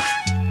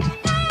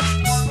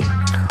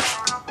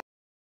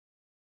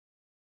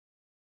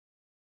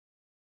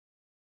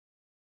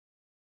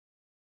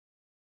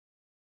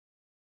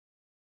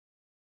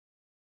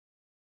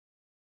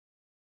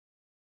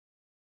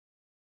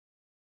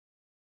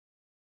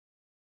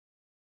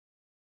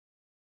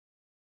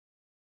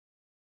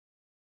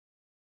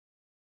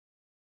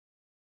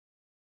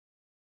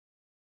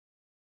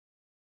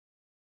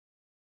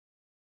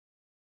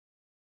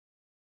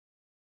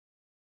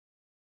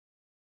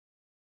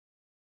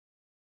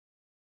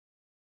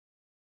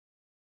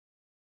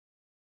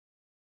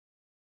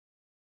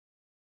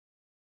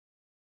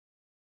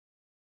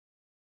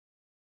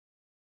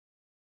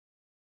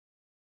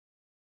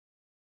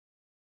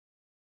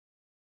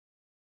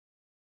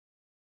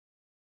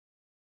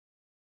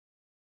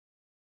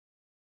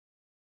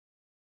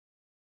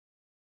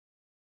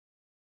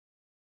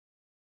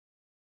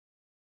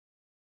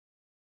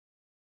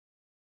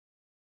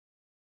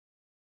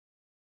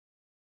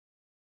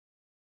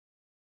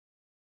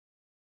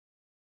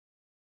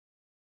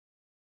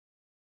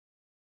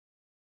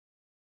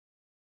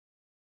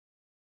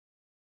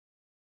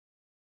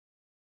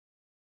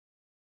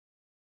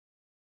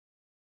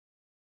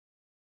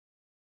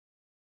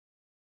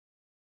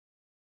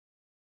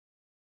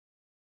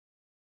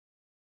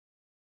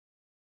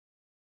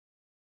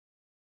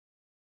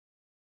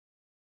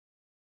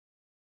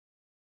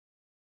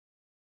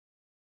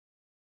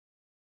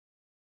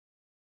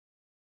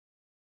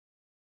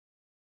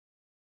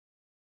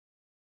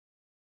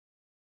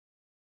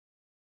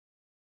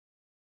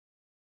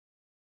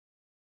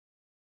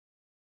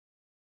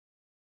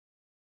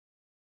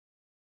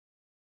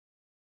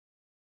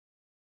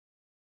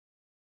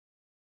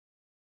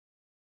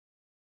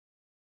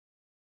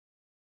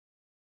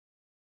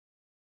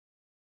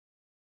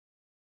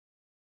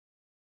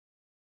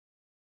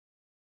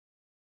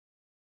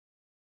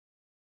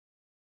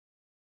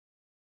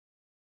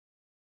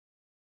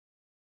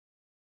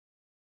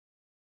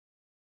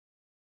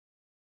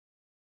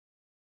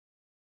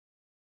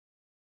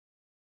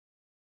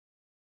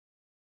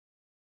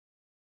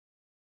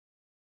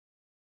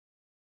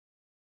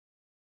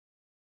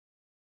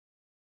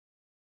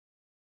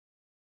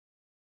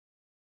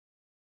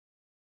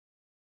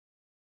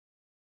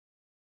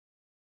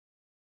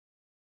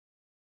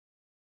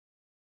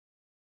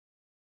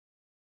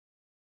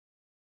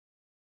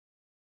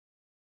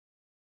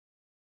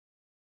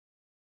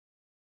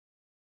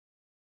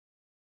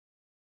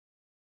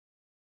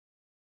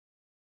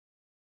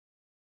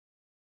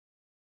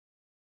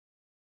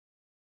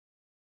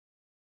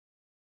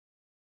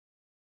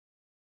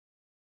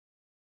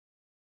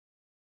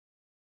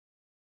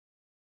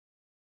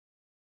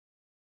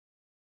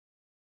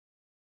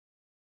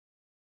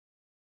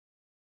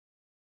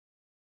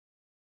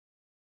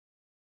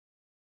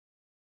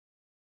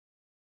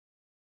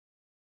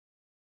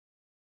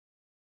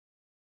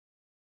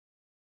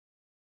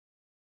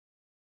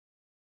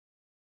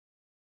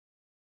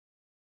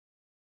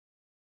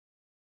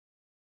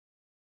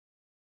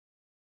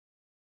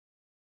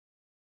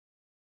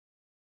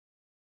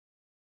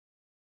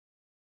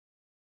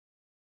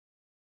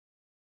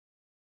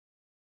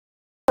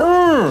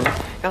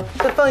然后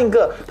再放一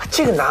个，把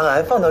这个拿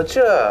来放到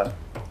这儿，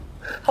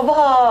好不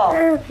好？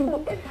会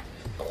不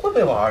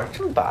会玩？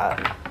这么白。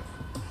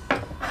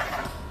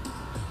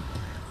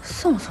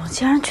宋总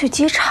竟然去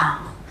机场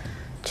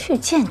去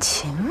见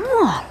秦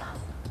墨了？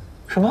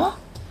什么？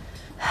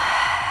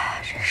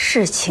唉，这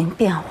事情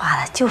变化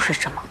的就是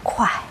这么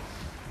快。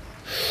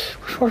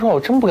说实话，我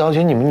真不了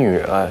解你们女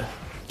人哎。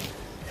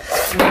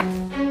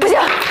不行，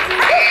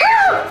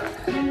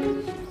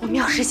我们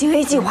要实行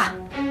A 计划。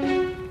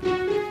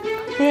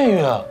月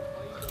月，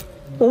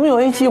我们有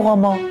A 计划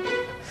吗？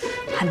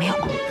还没有。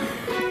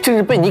真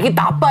是被你给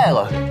打败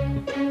了。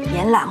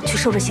严朗去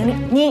收拾行李，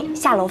你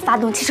下楼发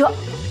动汽车。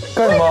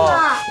干什么？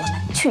我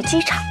们去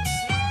机场。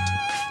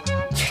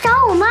去找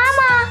我妈妈。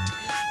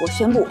我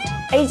宣布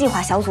A 计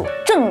划小组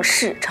正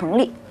式成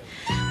立。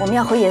我们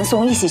要和严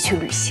嵩一起去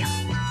旅行，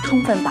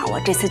充分把握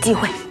这次机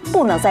会，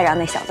不能再让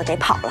那小子给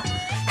跑了。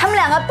他们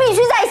两个必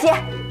须在一起。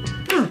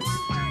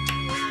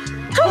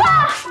出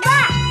发！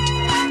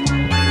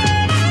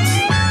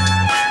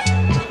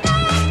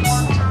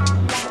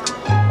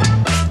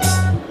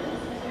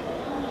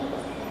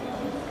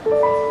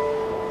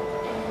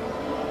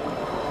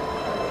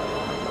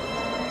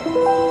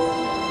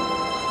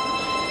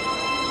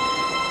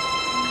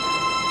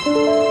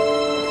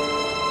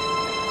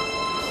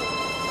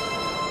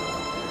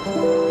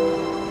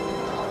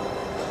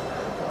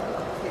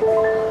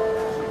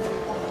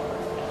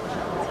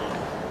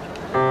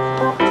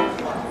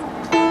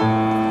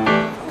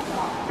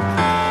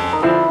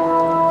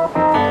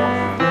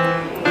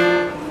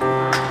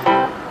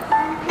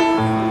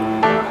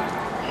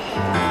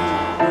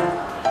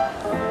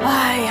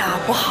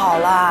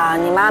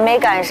没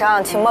赶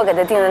上秦墨给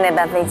他订的那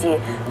班飞机，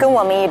跟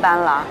我们一班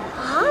了。啊，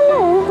那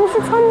我们不是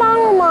穿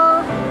帮了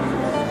吗？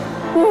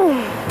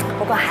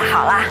不过还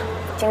好啦。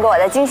经过我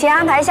的精心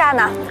安排下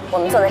呢，我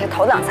们坐的是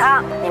头等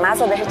舱，你妈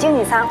坐的是经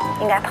济舱，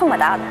应该碰不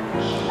到的。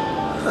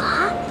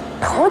啊，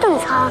头等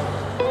舱，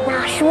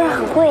那是不是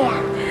很贵呀？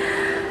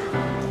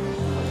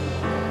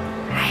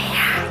哎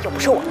呀，又不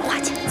是我们花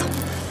钱，走。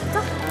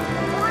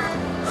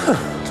哼，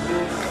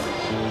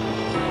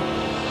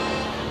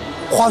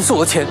花的是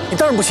我的钱，你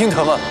当然不心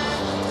疼了。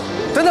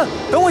等等，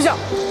等我一下。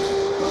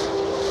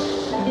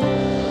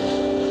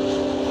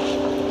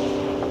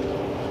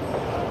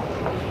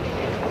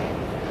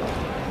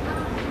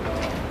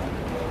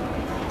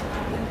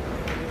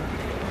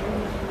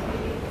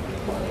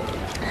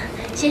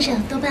先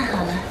生，都办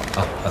好了。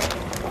好，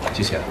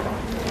谢谢。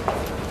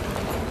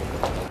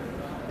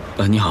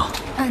你好。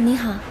啊，你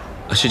好。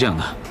是这样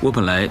的，我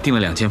本来订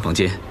了2间房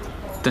间，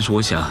但是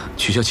我想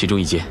取消其中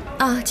1间。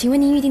啊，请问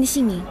您预定的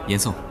姓名？严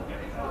宋。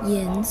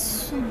严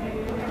宋。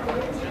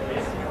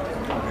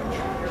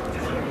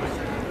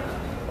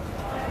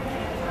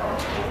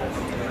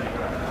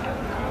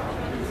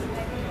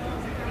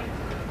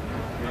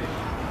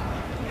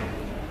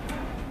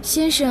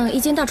先生，1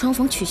间大床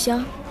房取消。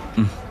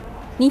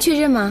您确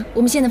认吗？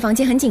我们现在房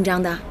间很紧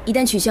张的，一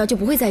旦取消就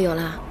不会再有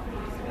了。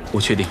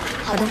我确定。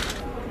好的。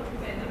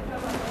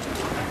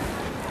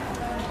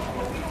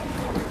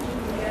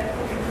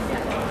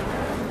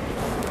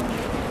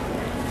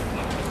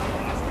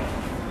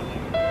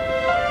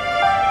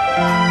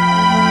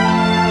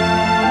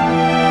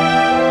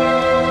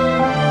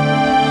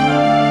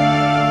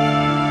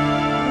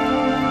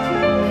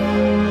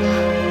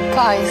不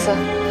好意思，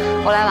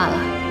我来晚了。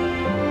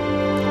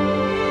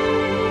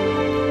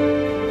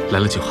来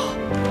了就好。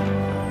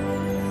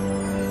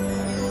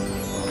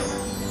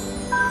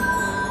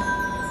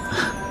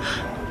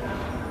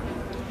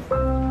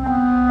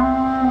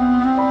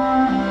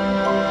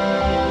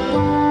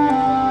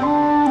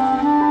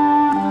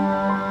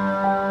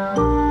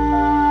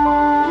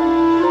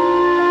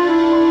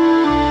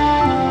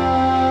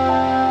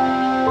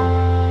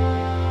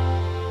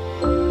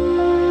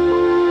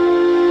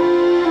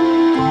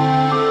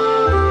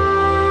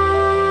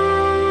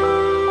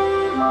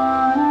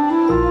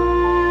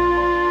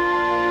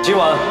今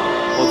晚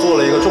我做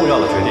了一个重要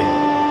的决定，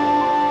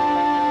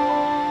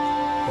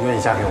你愿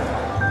意嫁给我吗？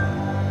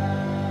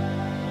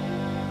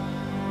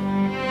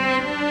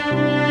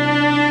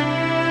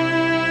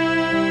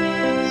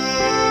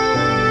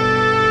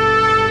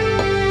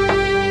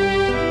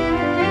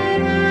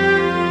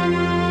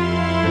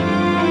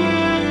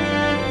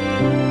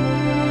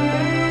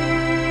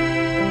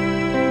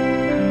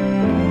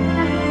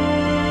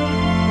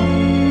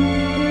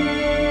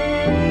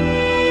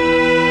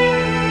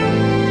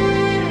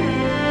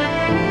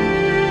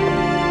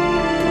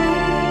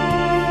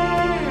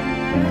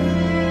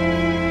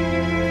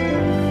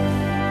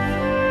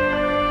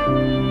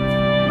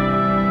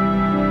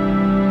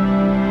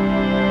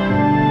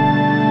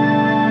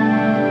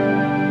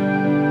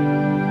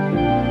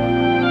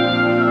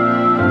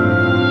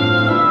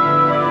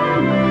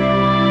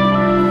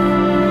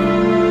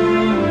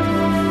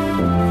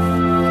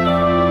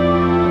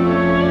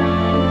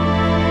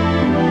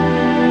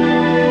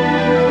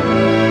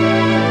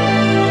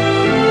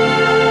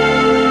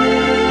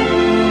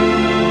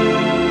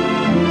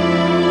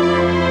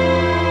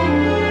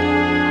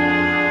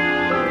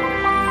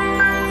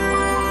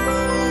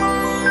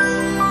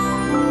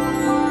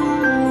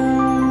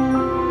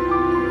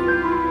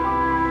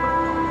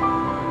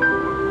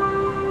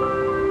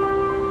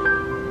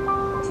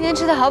天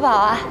吃的好饱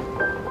啊！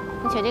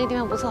你选这个地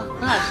方不错，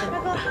很好吃。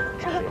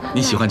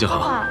你喜欢就好。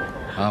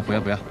啊，不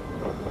要不要。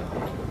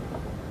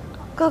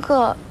哥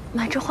哥，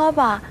买这花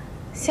吧，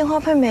鲜花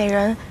配美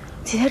人。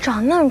姐姐长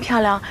得那么漂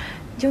亮，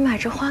你就买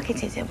这花给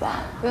姐姐吧。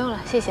不用了，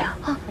谢谢啊。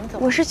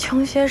我是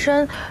穷学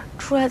生，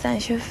出来攒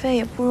学费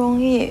也不容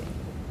易，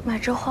买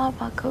这花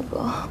吧，哥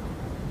哥。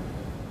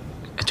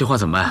这花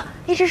怎么办？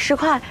一支10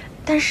块，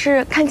但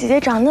是看姐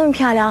姐长得那么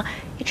漂亮，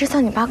一支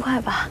算你8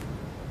块吧。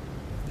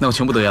那我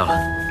全部都要了。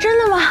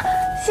真的吗？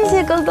谢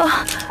谢哥哥。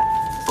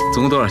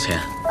总共多少钱？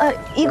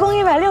一共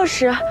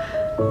160。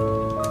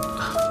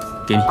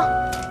给你。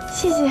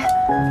谢谢。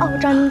哦，我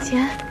找您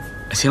钱。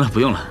行了，不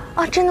用了。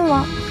哦，真的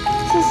吗？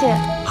谢谢。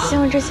希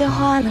望这些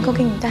花能够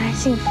给你带来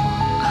幸福。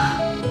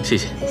谢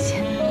谢。谢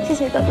谢，谢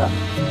谢哥哥。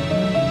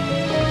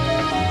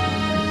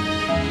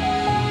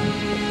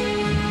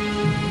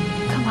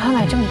干嘛要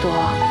买这么多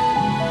啊？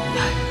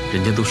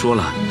人家都说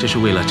了，这是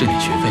为了挣点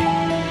学费，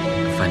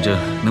反正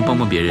能帮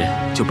帮别人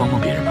就帮帮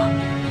别人吧。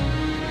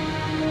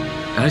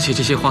而且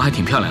这些花还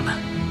挺漂亮的，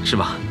是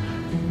吧？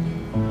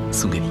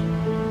送给你。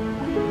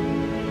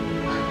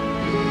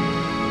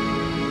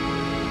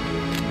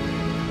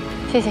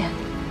谢谢。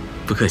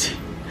不客气，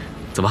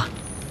走吧。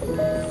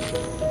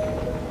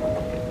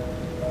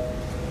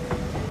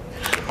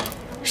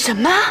什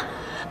么？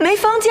没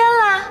房间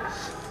啦？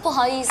不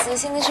好意思，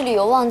现在是旅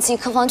游旺季，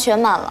客房全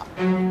满了。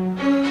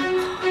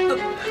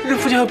这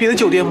附近还有别的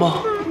酒店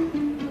吗？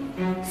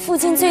附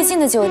近最近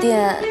的酒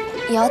店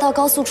也要到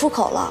高速出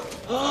口了。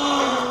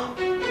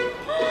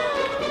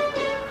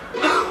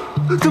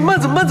怎么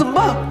办？怎么办？怎么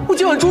办？我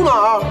今晚住哪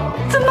儿？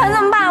怎么办？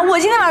怎么办？我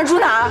今天晚上住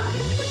哪儿？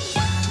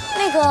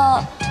那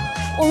个，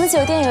我们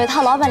酒店有一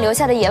套老板留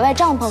下的野外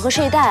帐篷和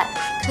睡袋，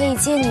可以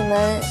借你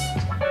们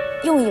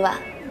用1晚。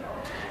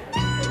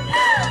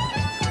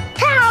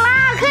太好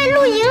啦，可以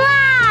露营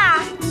啦！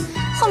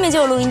后面就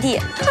有露营地。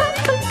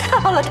太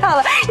好了，太好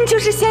了，你就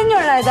是仙女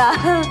来的。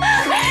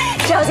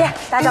10号间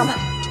搭帐篷。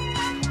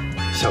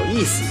小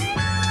意思。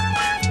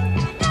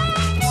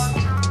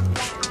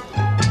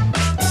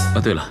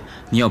对了，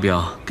你要不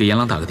要给杨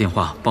朗打个电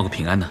话报个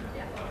平安呢？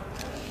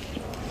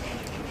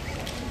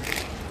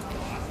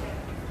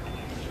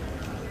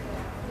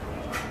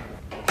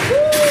可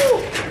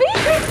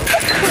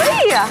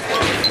以啊。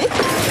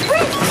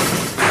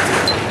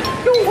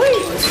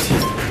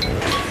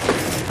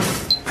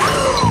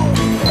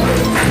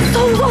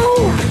走走。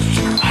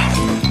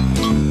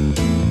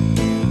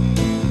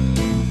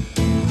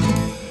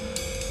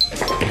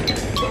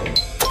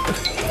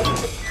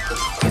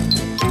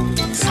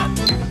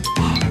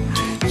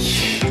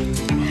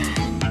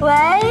喂，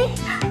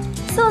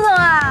宋宋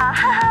啊，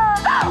哈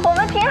哈，我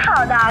们挺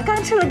好的，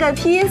刚吃了个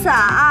披萨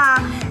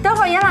啊，等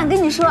会儿杨朗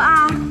跟你说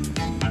啊。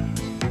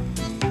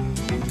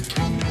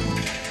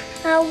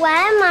喂，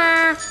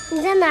妈，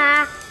你在哪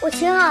儿？我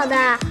挺好的。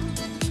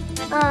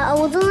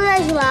我都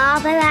在去了啊，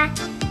拜拜。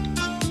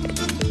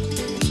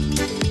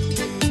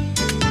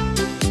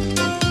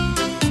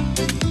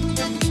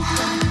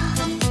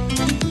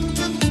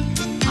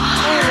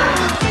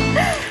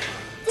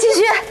继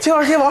续。接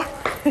玩，接玩。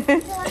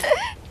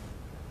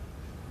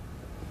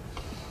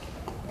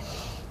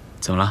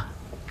怎么了？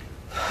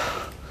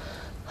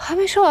还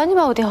没说完就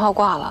把我电话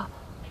挂了，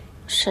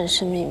神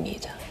神秘秘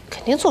的，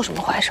肯定做什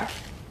么坏事儿。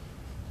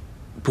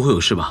不会有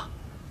事吧？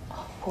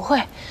不会，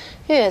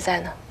月月在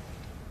呢。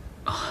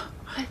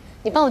哎，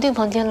你帮我订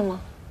房间了吗？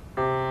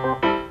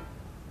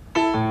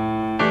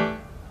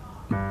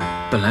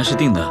本来是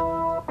订的，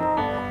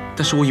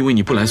但是我以为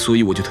你不来，所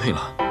以我就退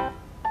了。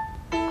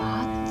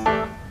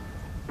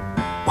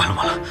完了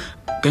完了，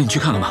赶紧去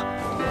看看吧。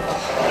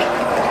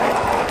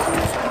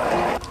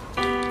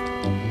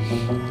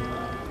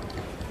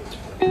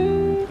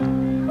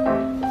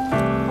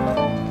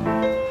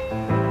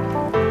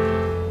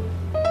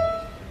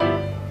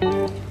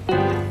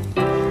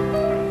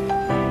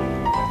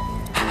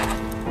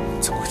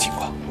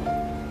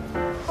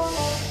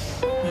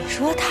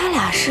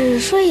是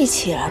睡一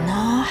起了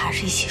呢，还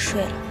是一起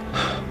睡了？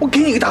我给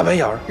你个大白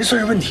眼儿，这算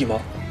是问题吗？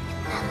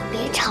别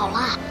吵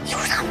了，一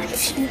会儿他们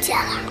听见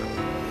了。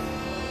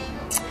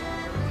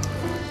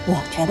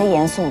我觉得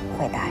严肃不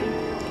会答应。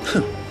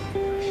哼，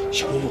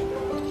小木木，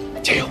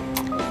加油！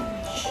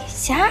你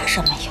加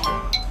什么油？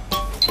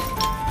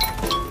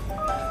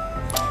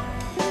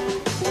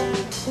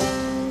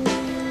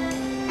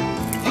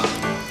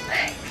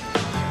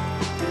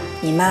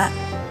你妈。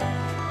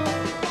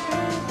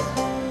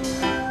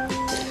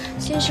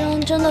先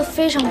生，真的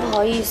非常不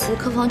好意思，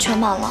客房全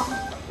满了。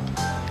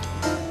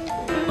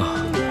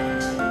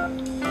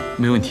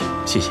没问题，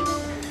谢谢。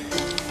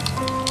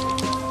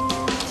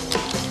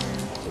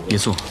别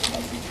坐，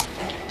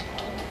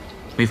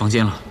没房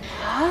间了。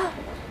啊？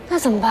那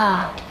怎么办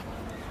啊？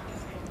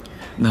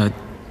那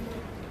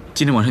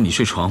今天晚上你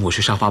睡床，我睡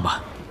沙发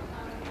吧。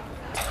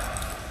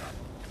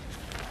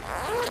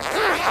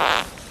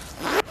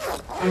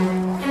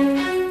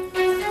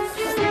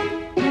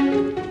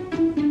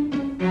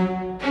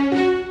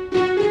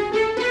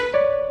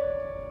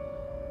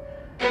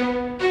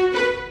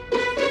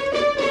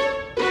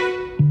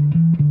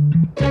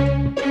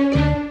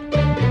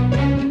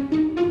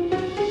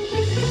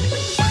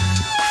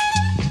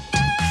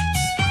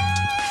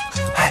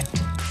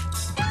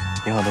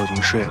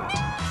睡了，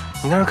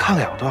你在这看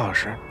2个多小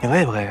时，你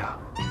累不累啊？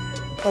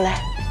不累。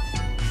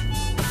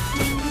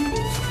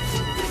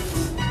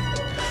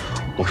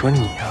我说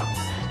你呀，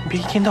你别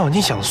一天到晚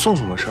净想宋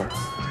总的事儿，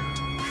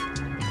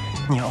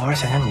你偶尔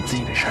想想你自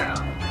己的事儿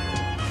啊。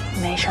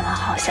没什么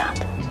好想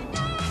的。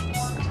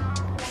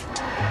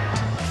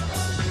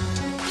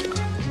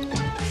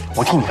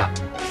我替你看。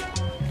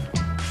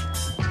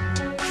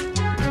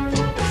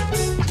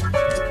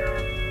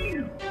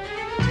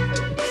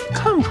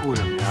看不出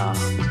什么呀？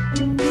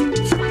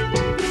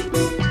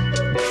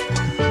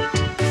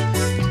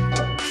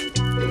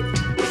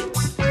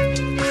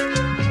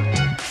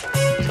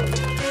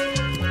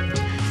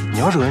你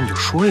要惹你就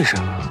说一声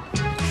啊。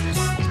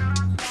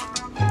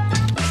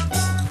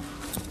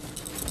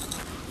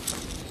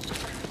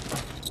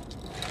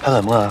还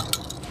冷不冷？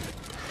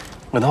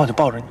冷的话我就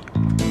抱着你。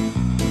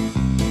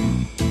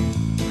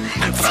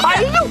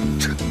哎呦！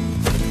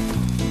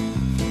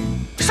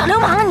耍流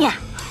氓啊你！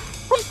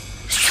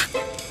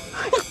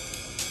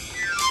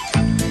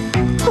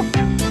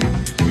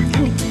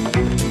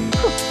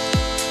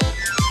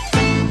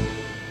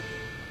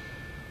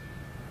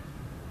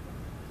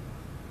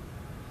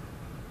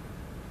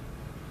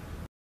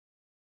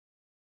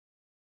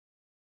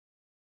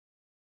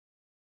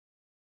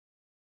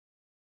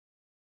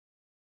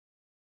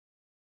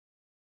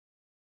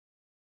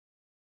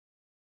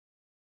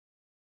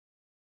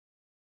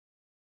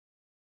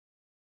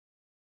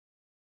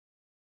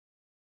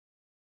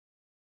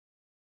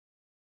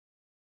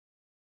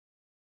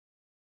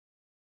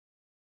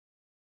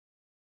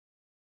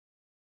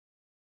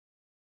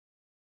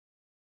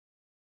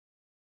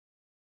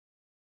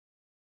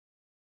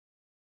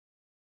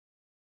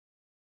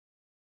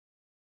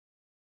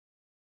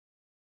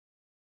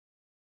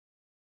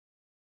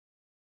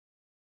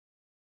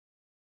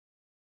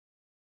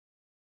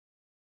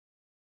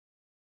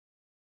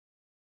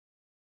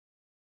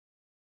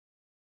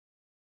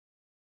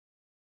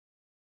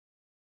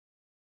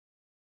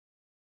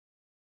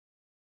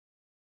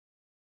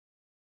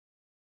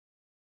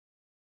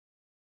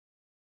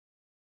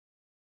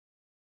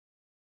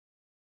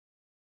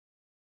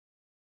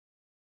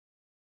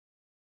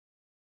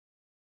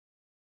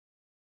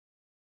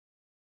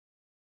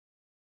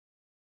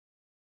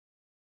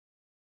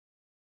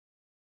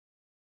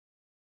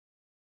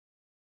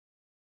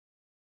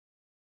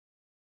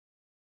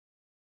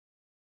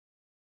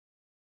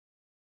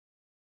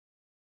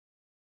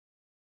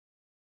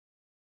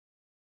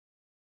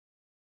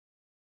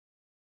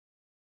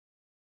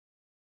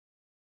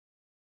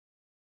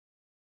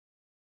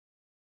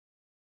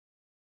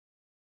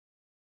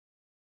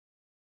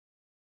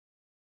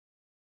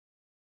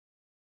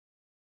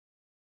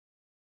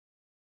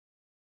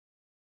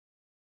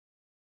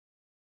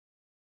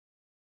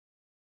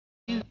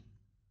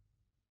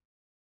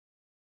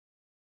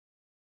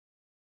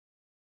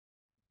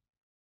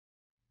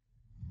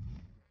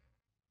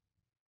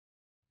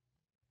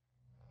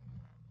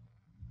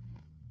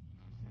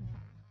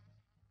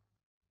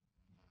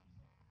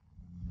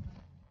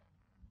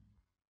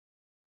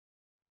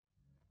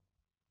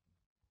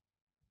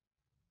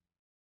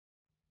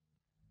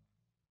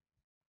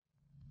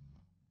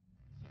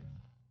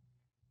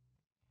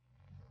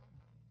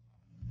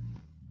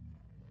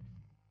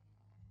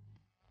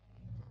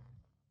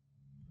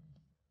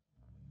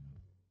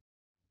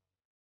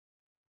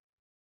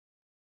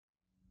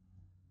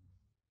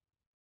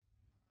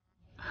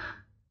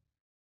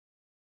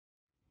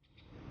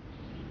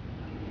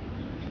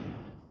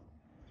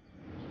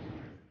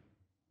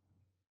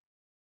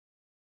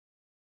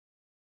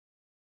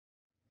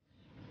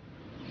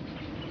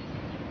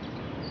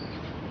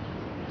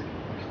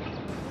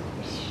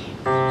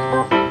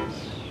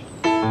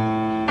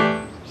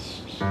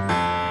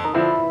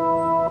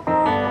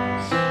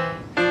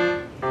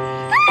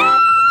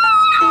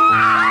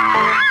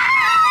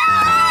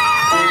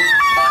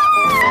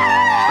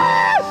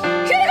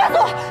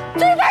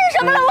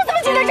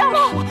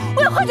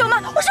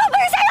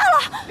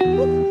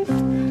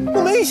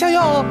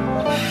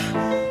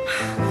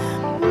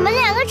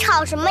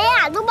吵什么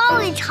呀？都把我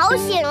给吵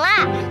醒了！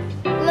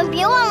你们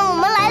别忘了我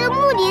们来的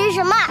目的是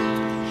什么。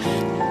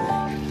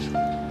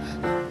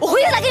我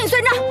回去再给你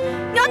算账，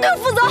你要对我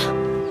负责。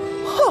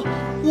哼，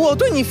我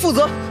对你负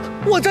责？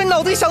我这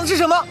脑子里想的是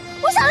什么？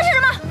我想的是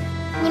什么？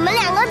你们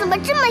两个怎么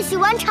这么喜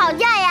欢吵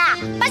架呀？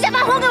把假发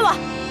还给我！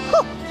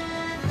哼，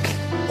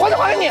还就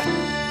还给你。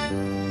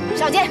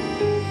小杰，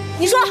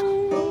你说，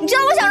你知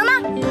道我想什么？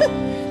哼，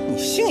你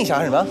心里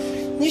想什么？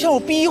你想我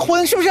逼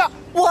婚是不是？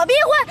我逼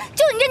婚，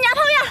就你这娘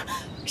炮样，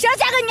谁要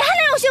嫁给你还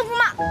能有幸福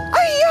吗？哎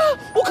呀，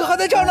我可还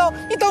在这儿呢，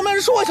你当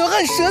面说我就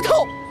按舌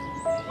头。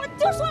我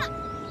就说了。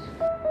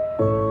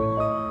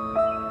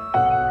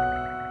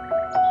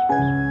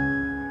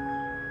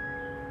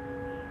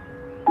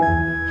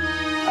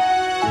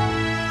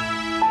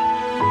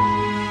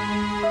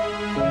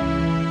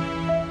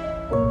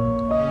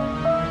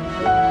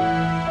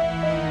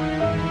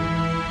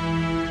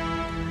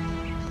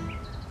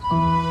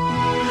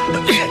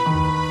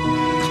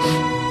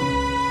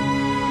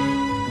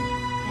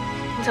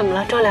你怎么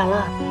了？着凉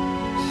了？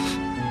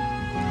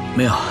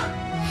没有，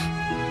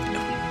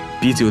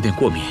鼻子有点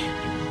过敏。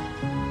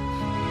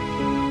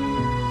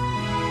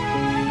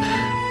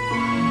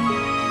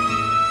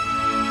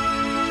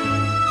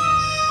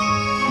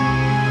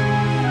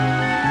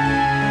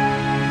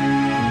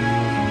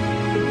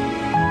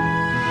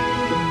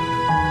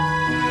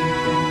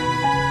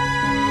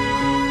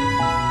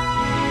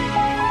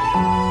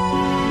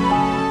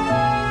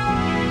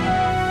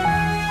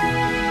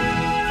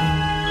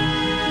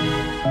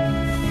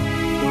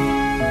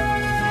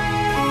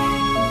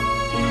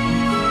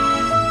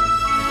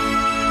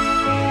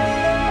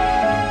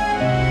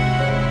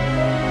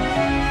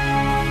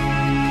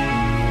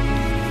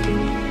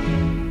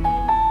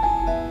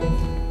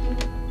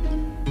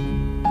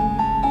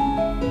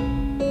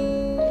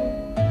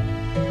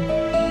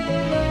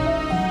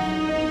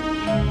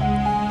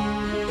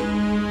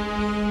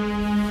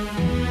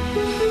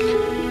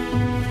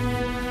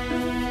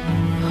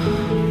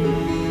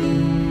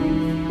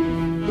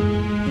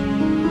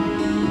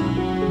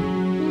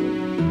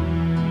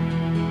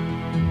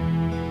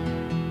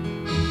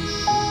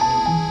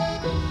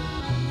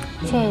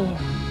谢谢你，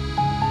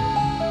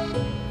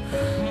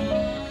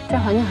这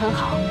环境很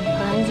好，很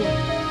安静，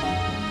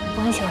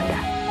我很喜欢这儿。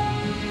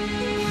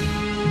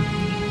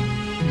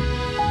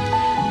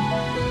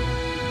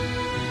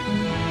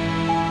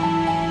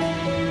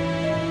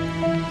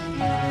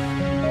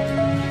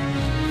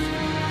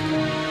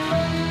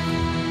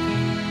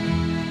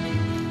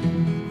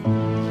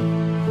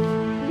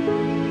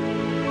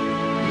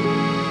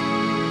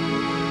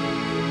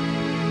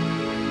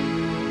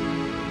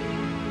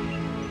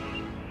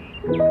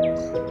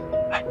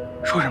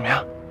说什么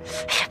呀？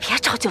哎呀，别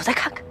着急，我再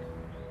看看。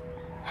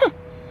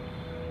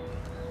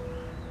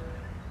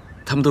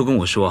他们都跟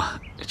我说，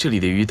这里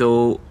的鱼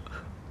都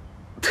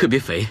特别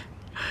肥，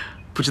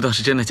不知道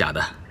是真的假的。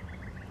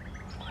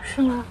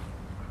是吗？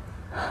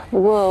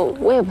不过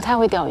我也不太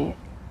会钓鱼。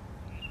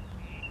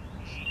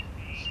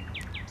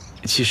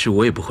其实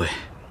我也不会。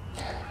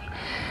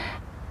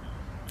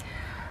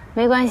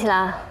没关系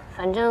啦，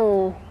反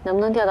正能不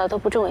能钓到都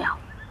不重要。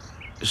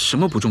什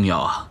么不重要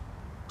啊？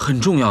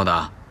很重要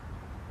的。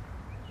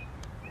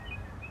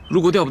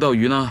如果钓不到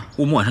鱼呢？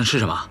我们晚上吃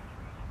什么？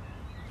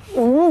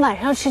我们晚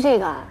上吃这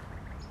个。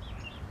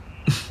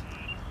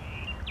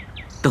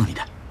逗你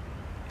的。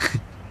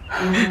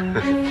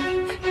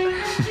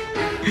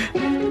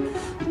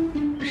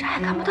啥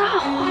也看不到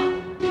啊！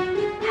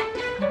哎，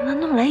能不能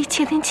弄来一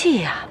窃听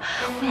器呀？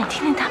我想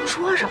听听他们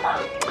说什么。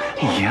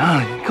哎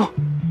呀，你给我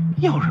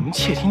要什么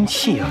窃听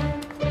器啊？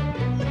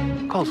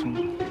告诉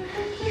你，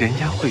人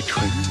家会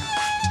纯。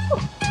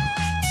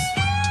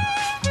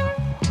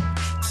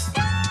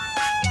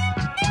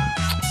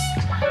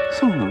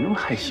宋总怎么那么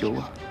害羞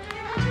啊？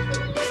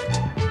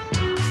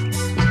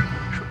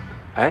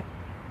哎，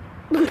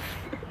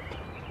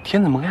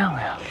天怎么亮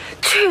了呀？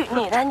去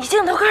你的！你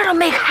镜头盖上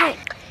没开。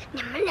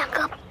你们两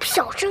个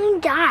小声一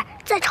点，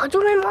再吵就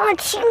被妈妈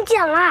听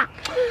见了。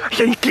哎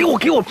呀，你给我！我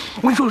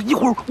跟你说，一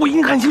会儿我一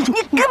定看清楚。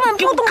你根本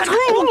不懂推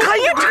理，我看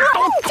一会儿，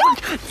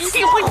一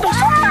定会懂。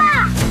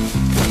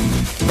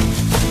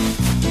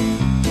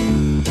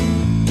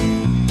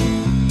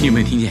你有没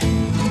有听见？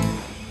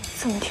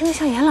怎么听着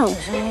像严朗的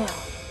声音啊？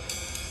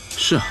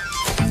是啊。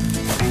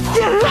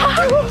严朗，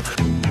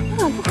严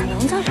朗不可能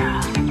在这儿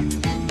啊！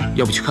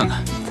要不去看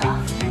看？走。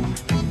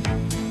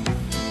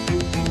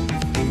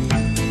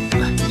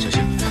来，小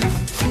心。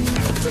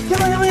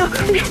杨，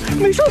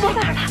没事吧？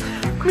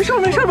没事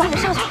吧？你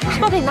上去，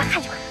我给你妈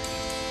看一看。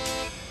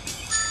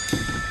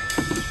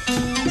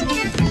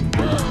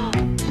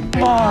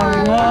妈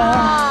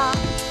妈，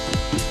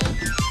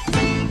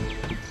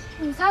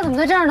你们仨怎么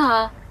在这儿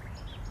呢？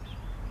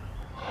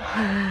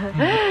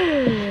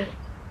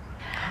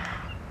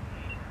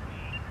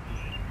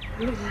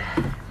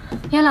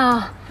严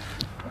朗，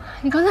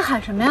你刚才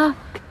喊什么呀？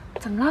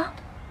怎么了？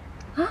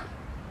啊？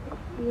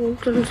我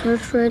刚才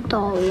摔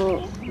倒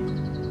了。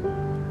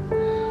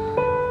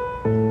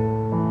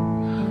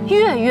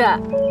月，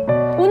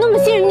我那么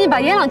信任你，把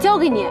严朗交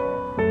给你，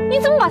你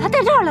怎么把他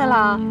带这儿来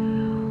了？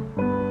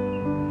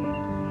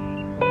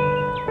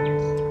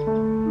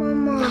妈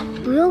妈，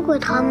不要怪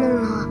他们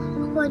了，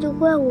怪就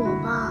怪我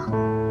吧。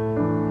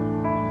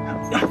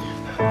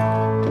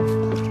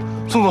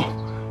宋总，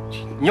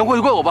你要怪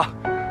就怪我吧，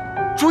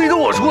主意都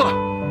我出的。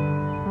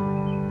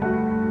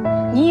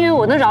你以为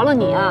我能饶了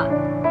你啊？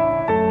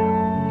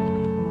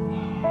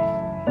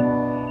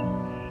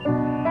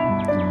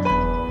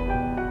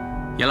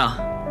严朗，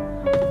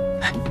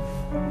哎，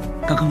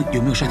刚刚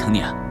有没有摔疼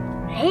你啊？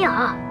没有。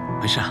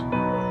没事啊。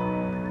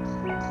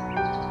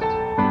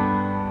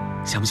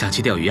想不想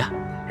去钓鱼啊？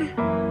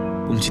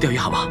我们去钓鱼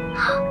好不好？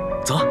好。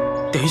走啊，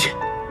钓鱼去，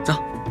走。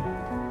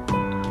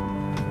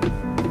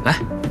来。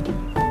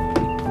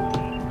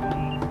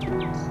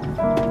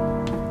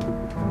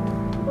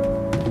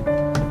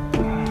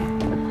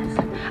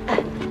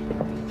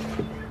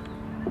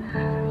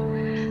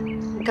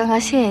刚刚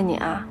谢谢你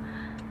啊，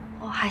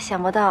我还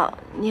想不到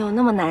你有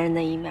那么男人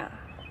的一面。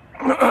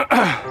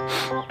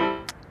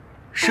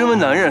身为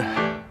男人，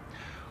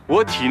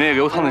我体内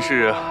流淌的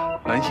是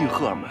男性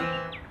荷尔蒙，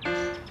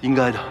应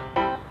该的。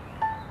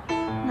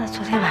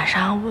昨天晚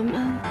上我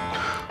们……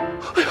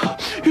哎呀，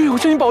月月，我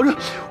向你保证，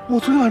我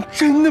昨天晚上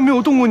真的没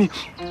有动过你，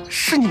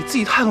是你自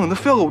己太狠的，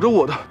非要搂着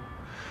我的。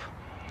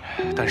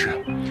但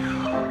是，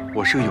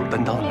我是个有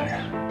担当的男人，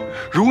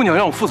如果你要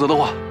让我负责的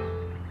话，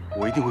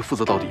我一定会负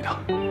责到底的。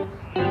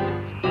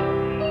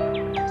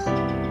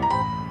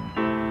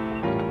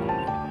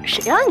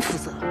谁让你负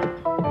责？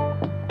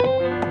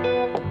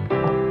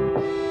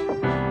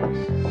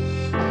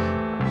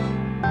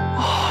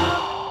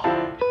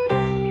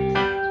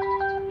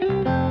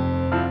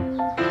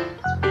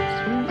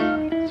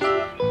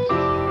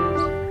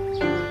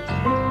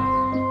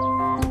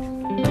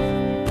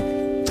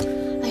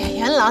哎呀，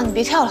严朗，你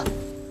别跳了！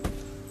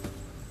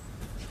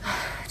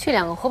这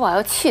两个活宝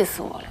要气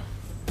死我了，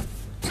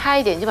差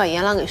一点就把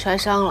严朗给摔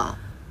伤了。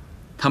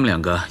他们两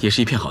个也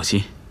是一片好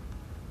心。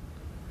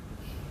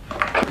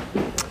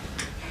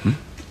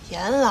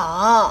严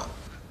朗，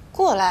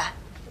过来，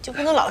就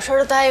不能老实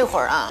的待一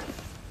会儿啊？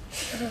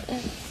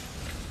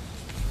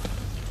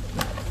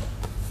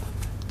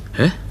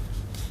哎，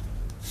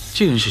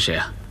这个人是谁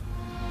啊？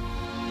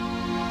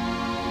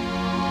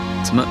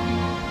怎么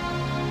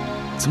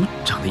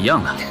长得一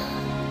样呢？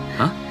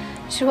啊？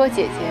是我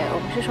姐姐，我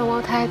们是双胞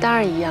胎，当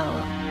然一样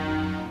了。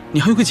你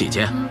还有个姐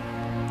姐？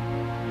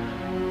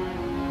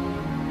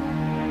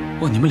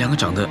哇，你们两个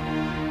长得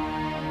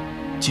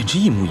简直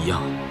一模一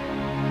样。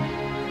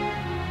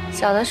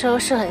小的时候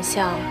是很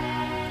像，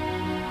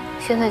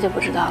现在就不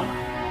知道了。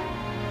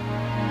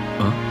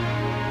啊？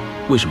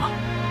为什么？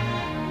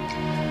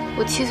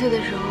我7岁的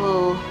时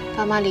候，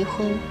爸妈离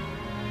婚，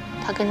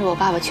他跟着我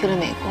爸爸去了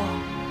美国。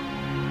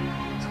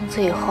从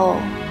此以后，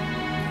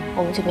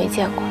我们就没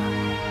见过了。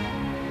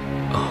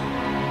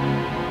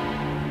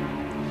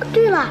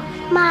对了，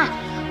妈，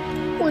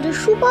我的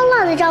书包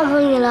落在帐篷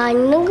里了，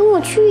你能跟我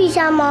去一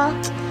下吗？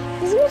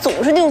你怎么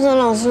总是丢三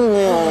落四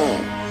的呀？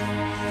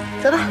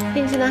走吧，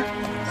给你去拿。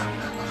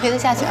陪他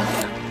下去啊。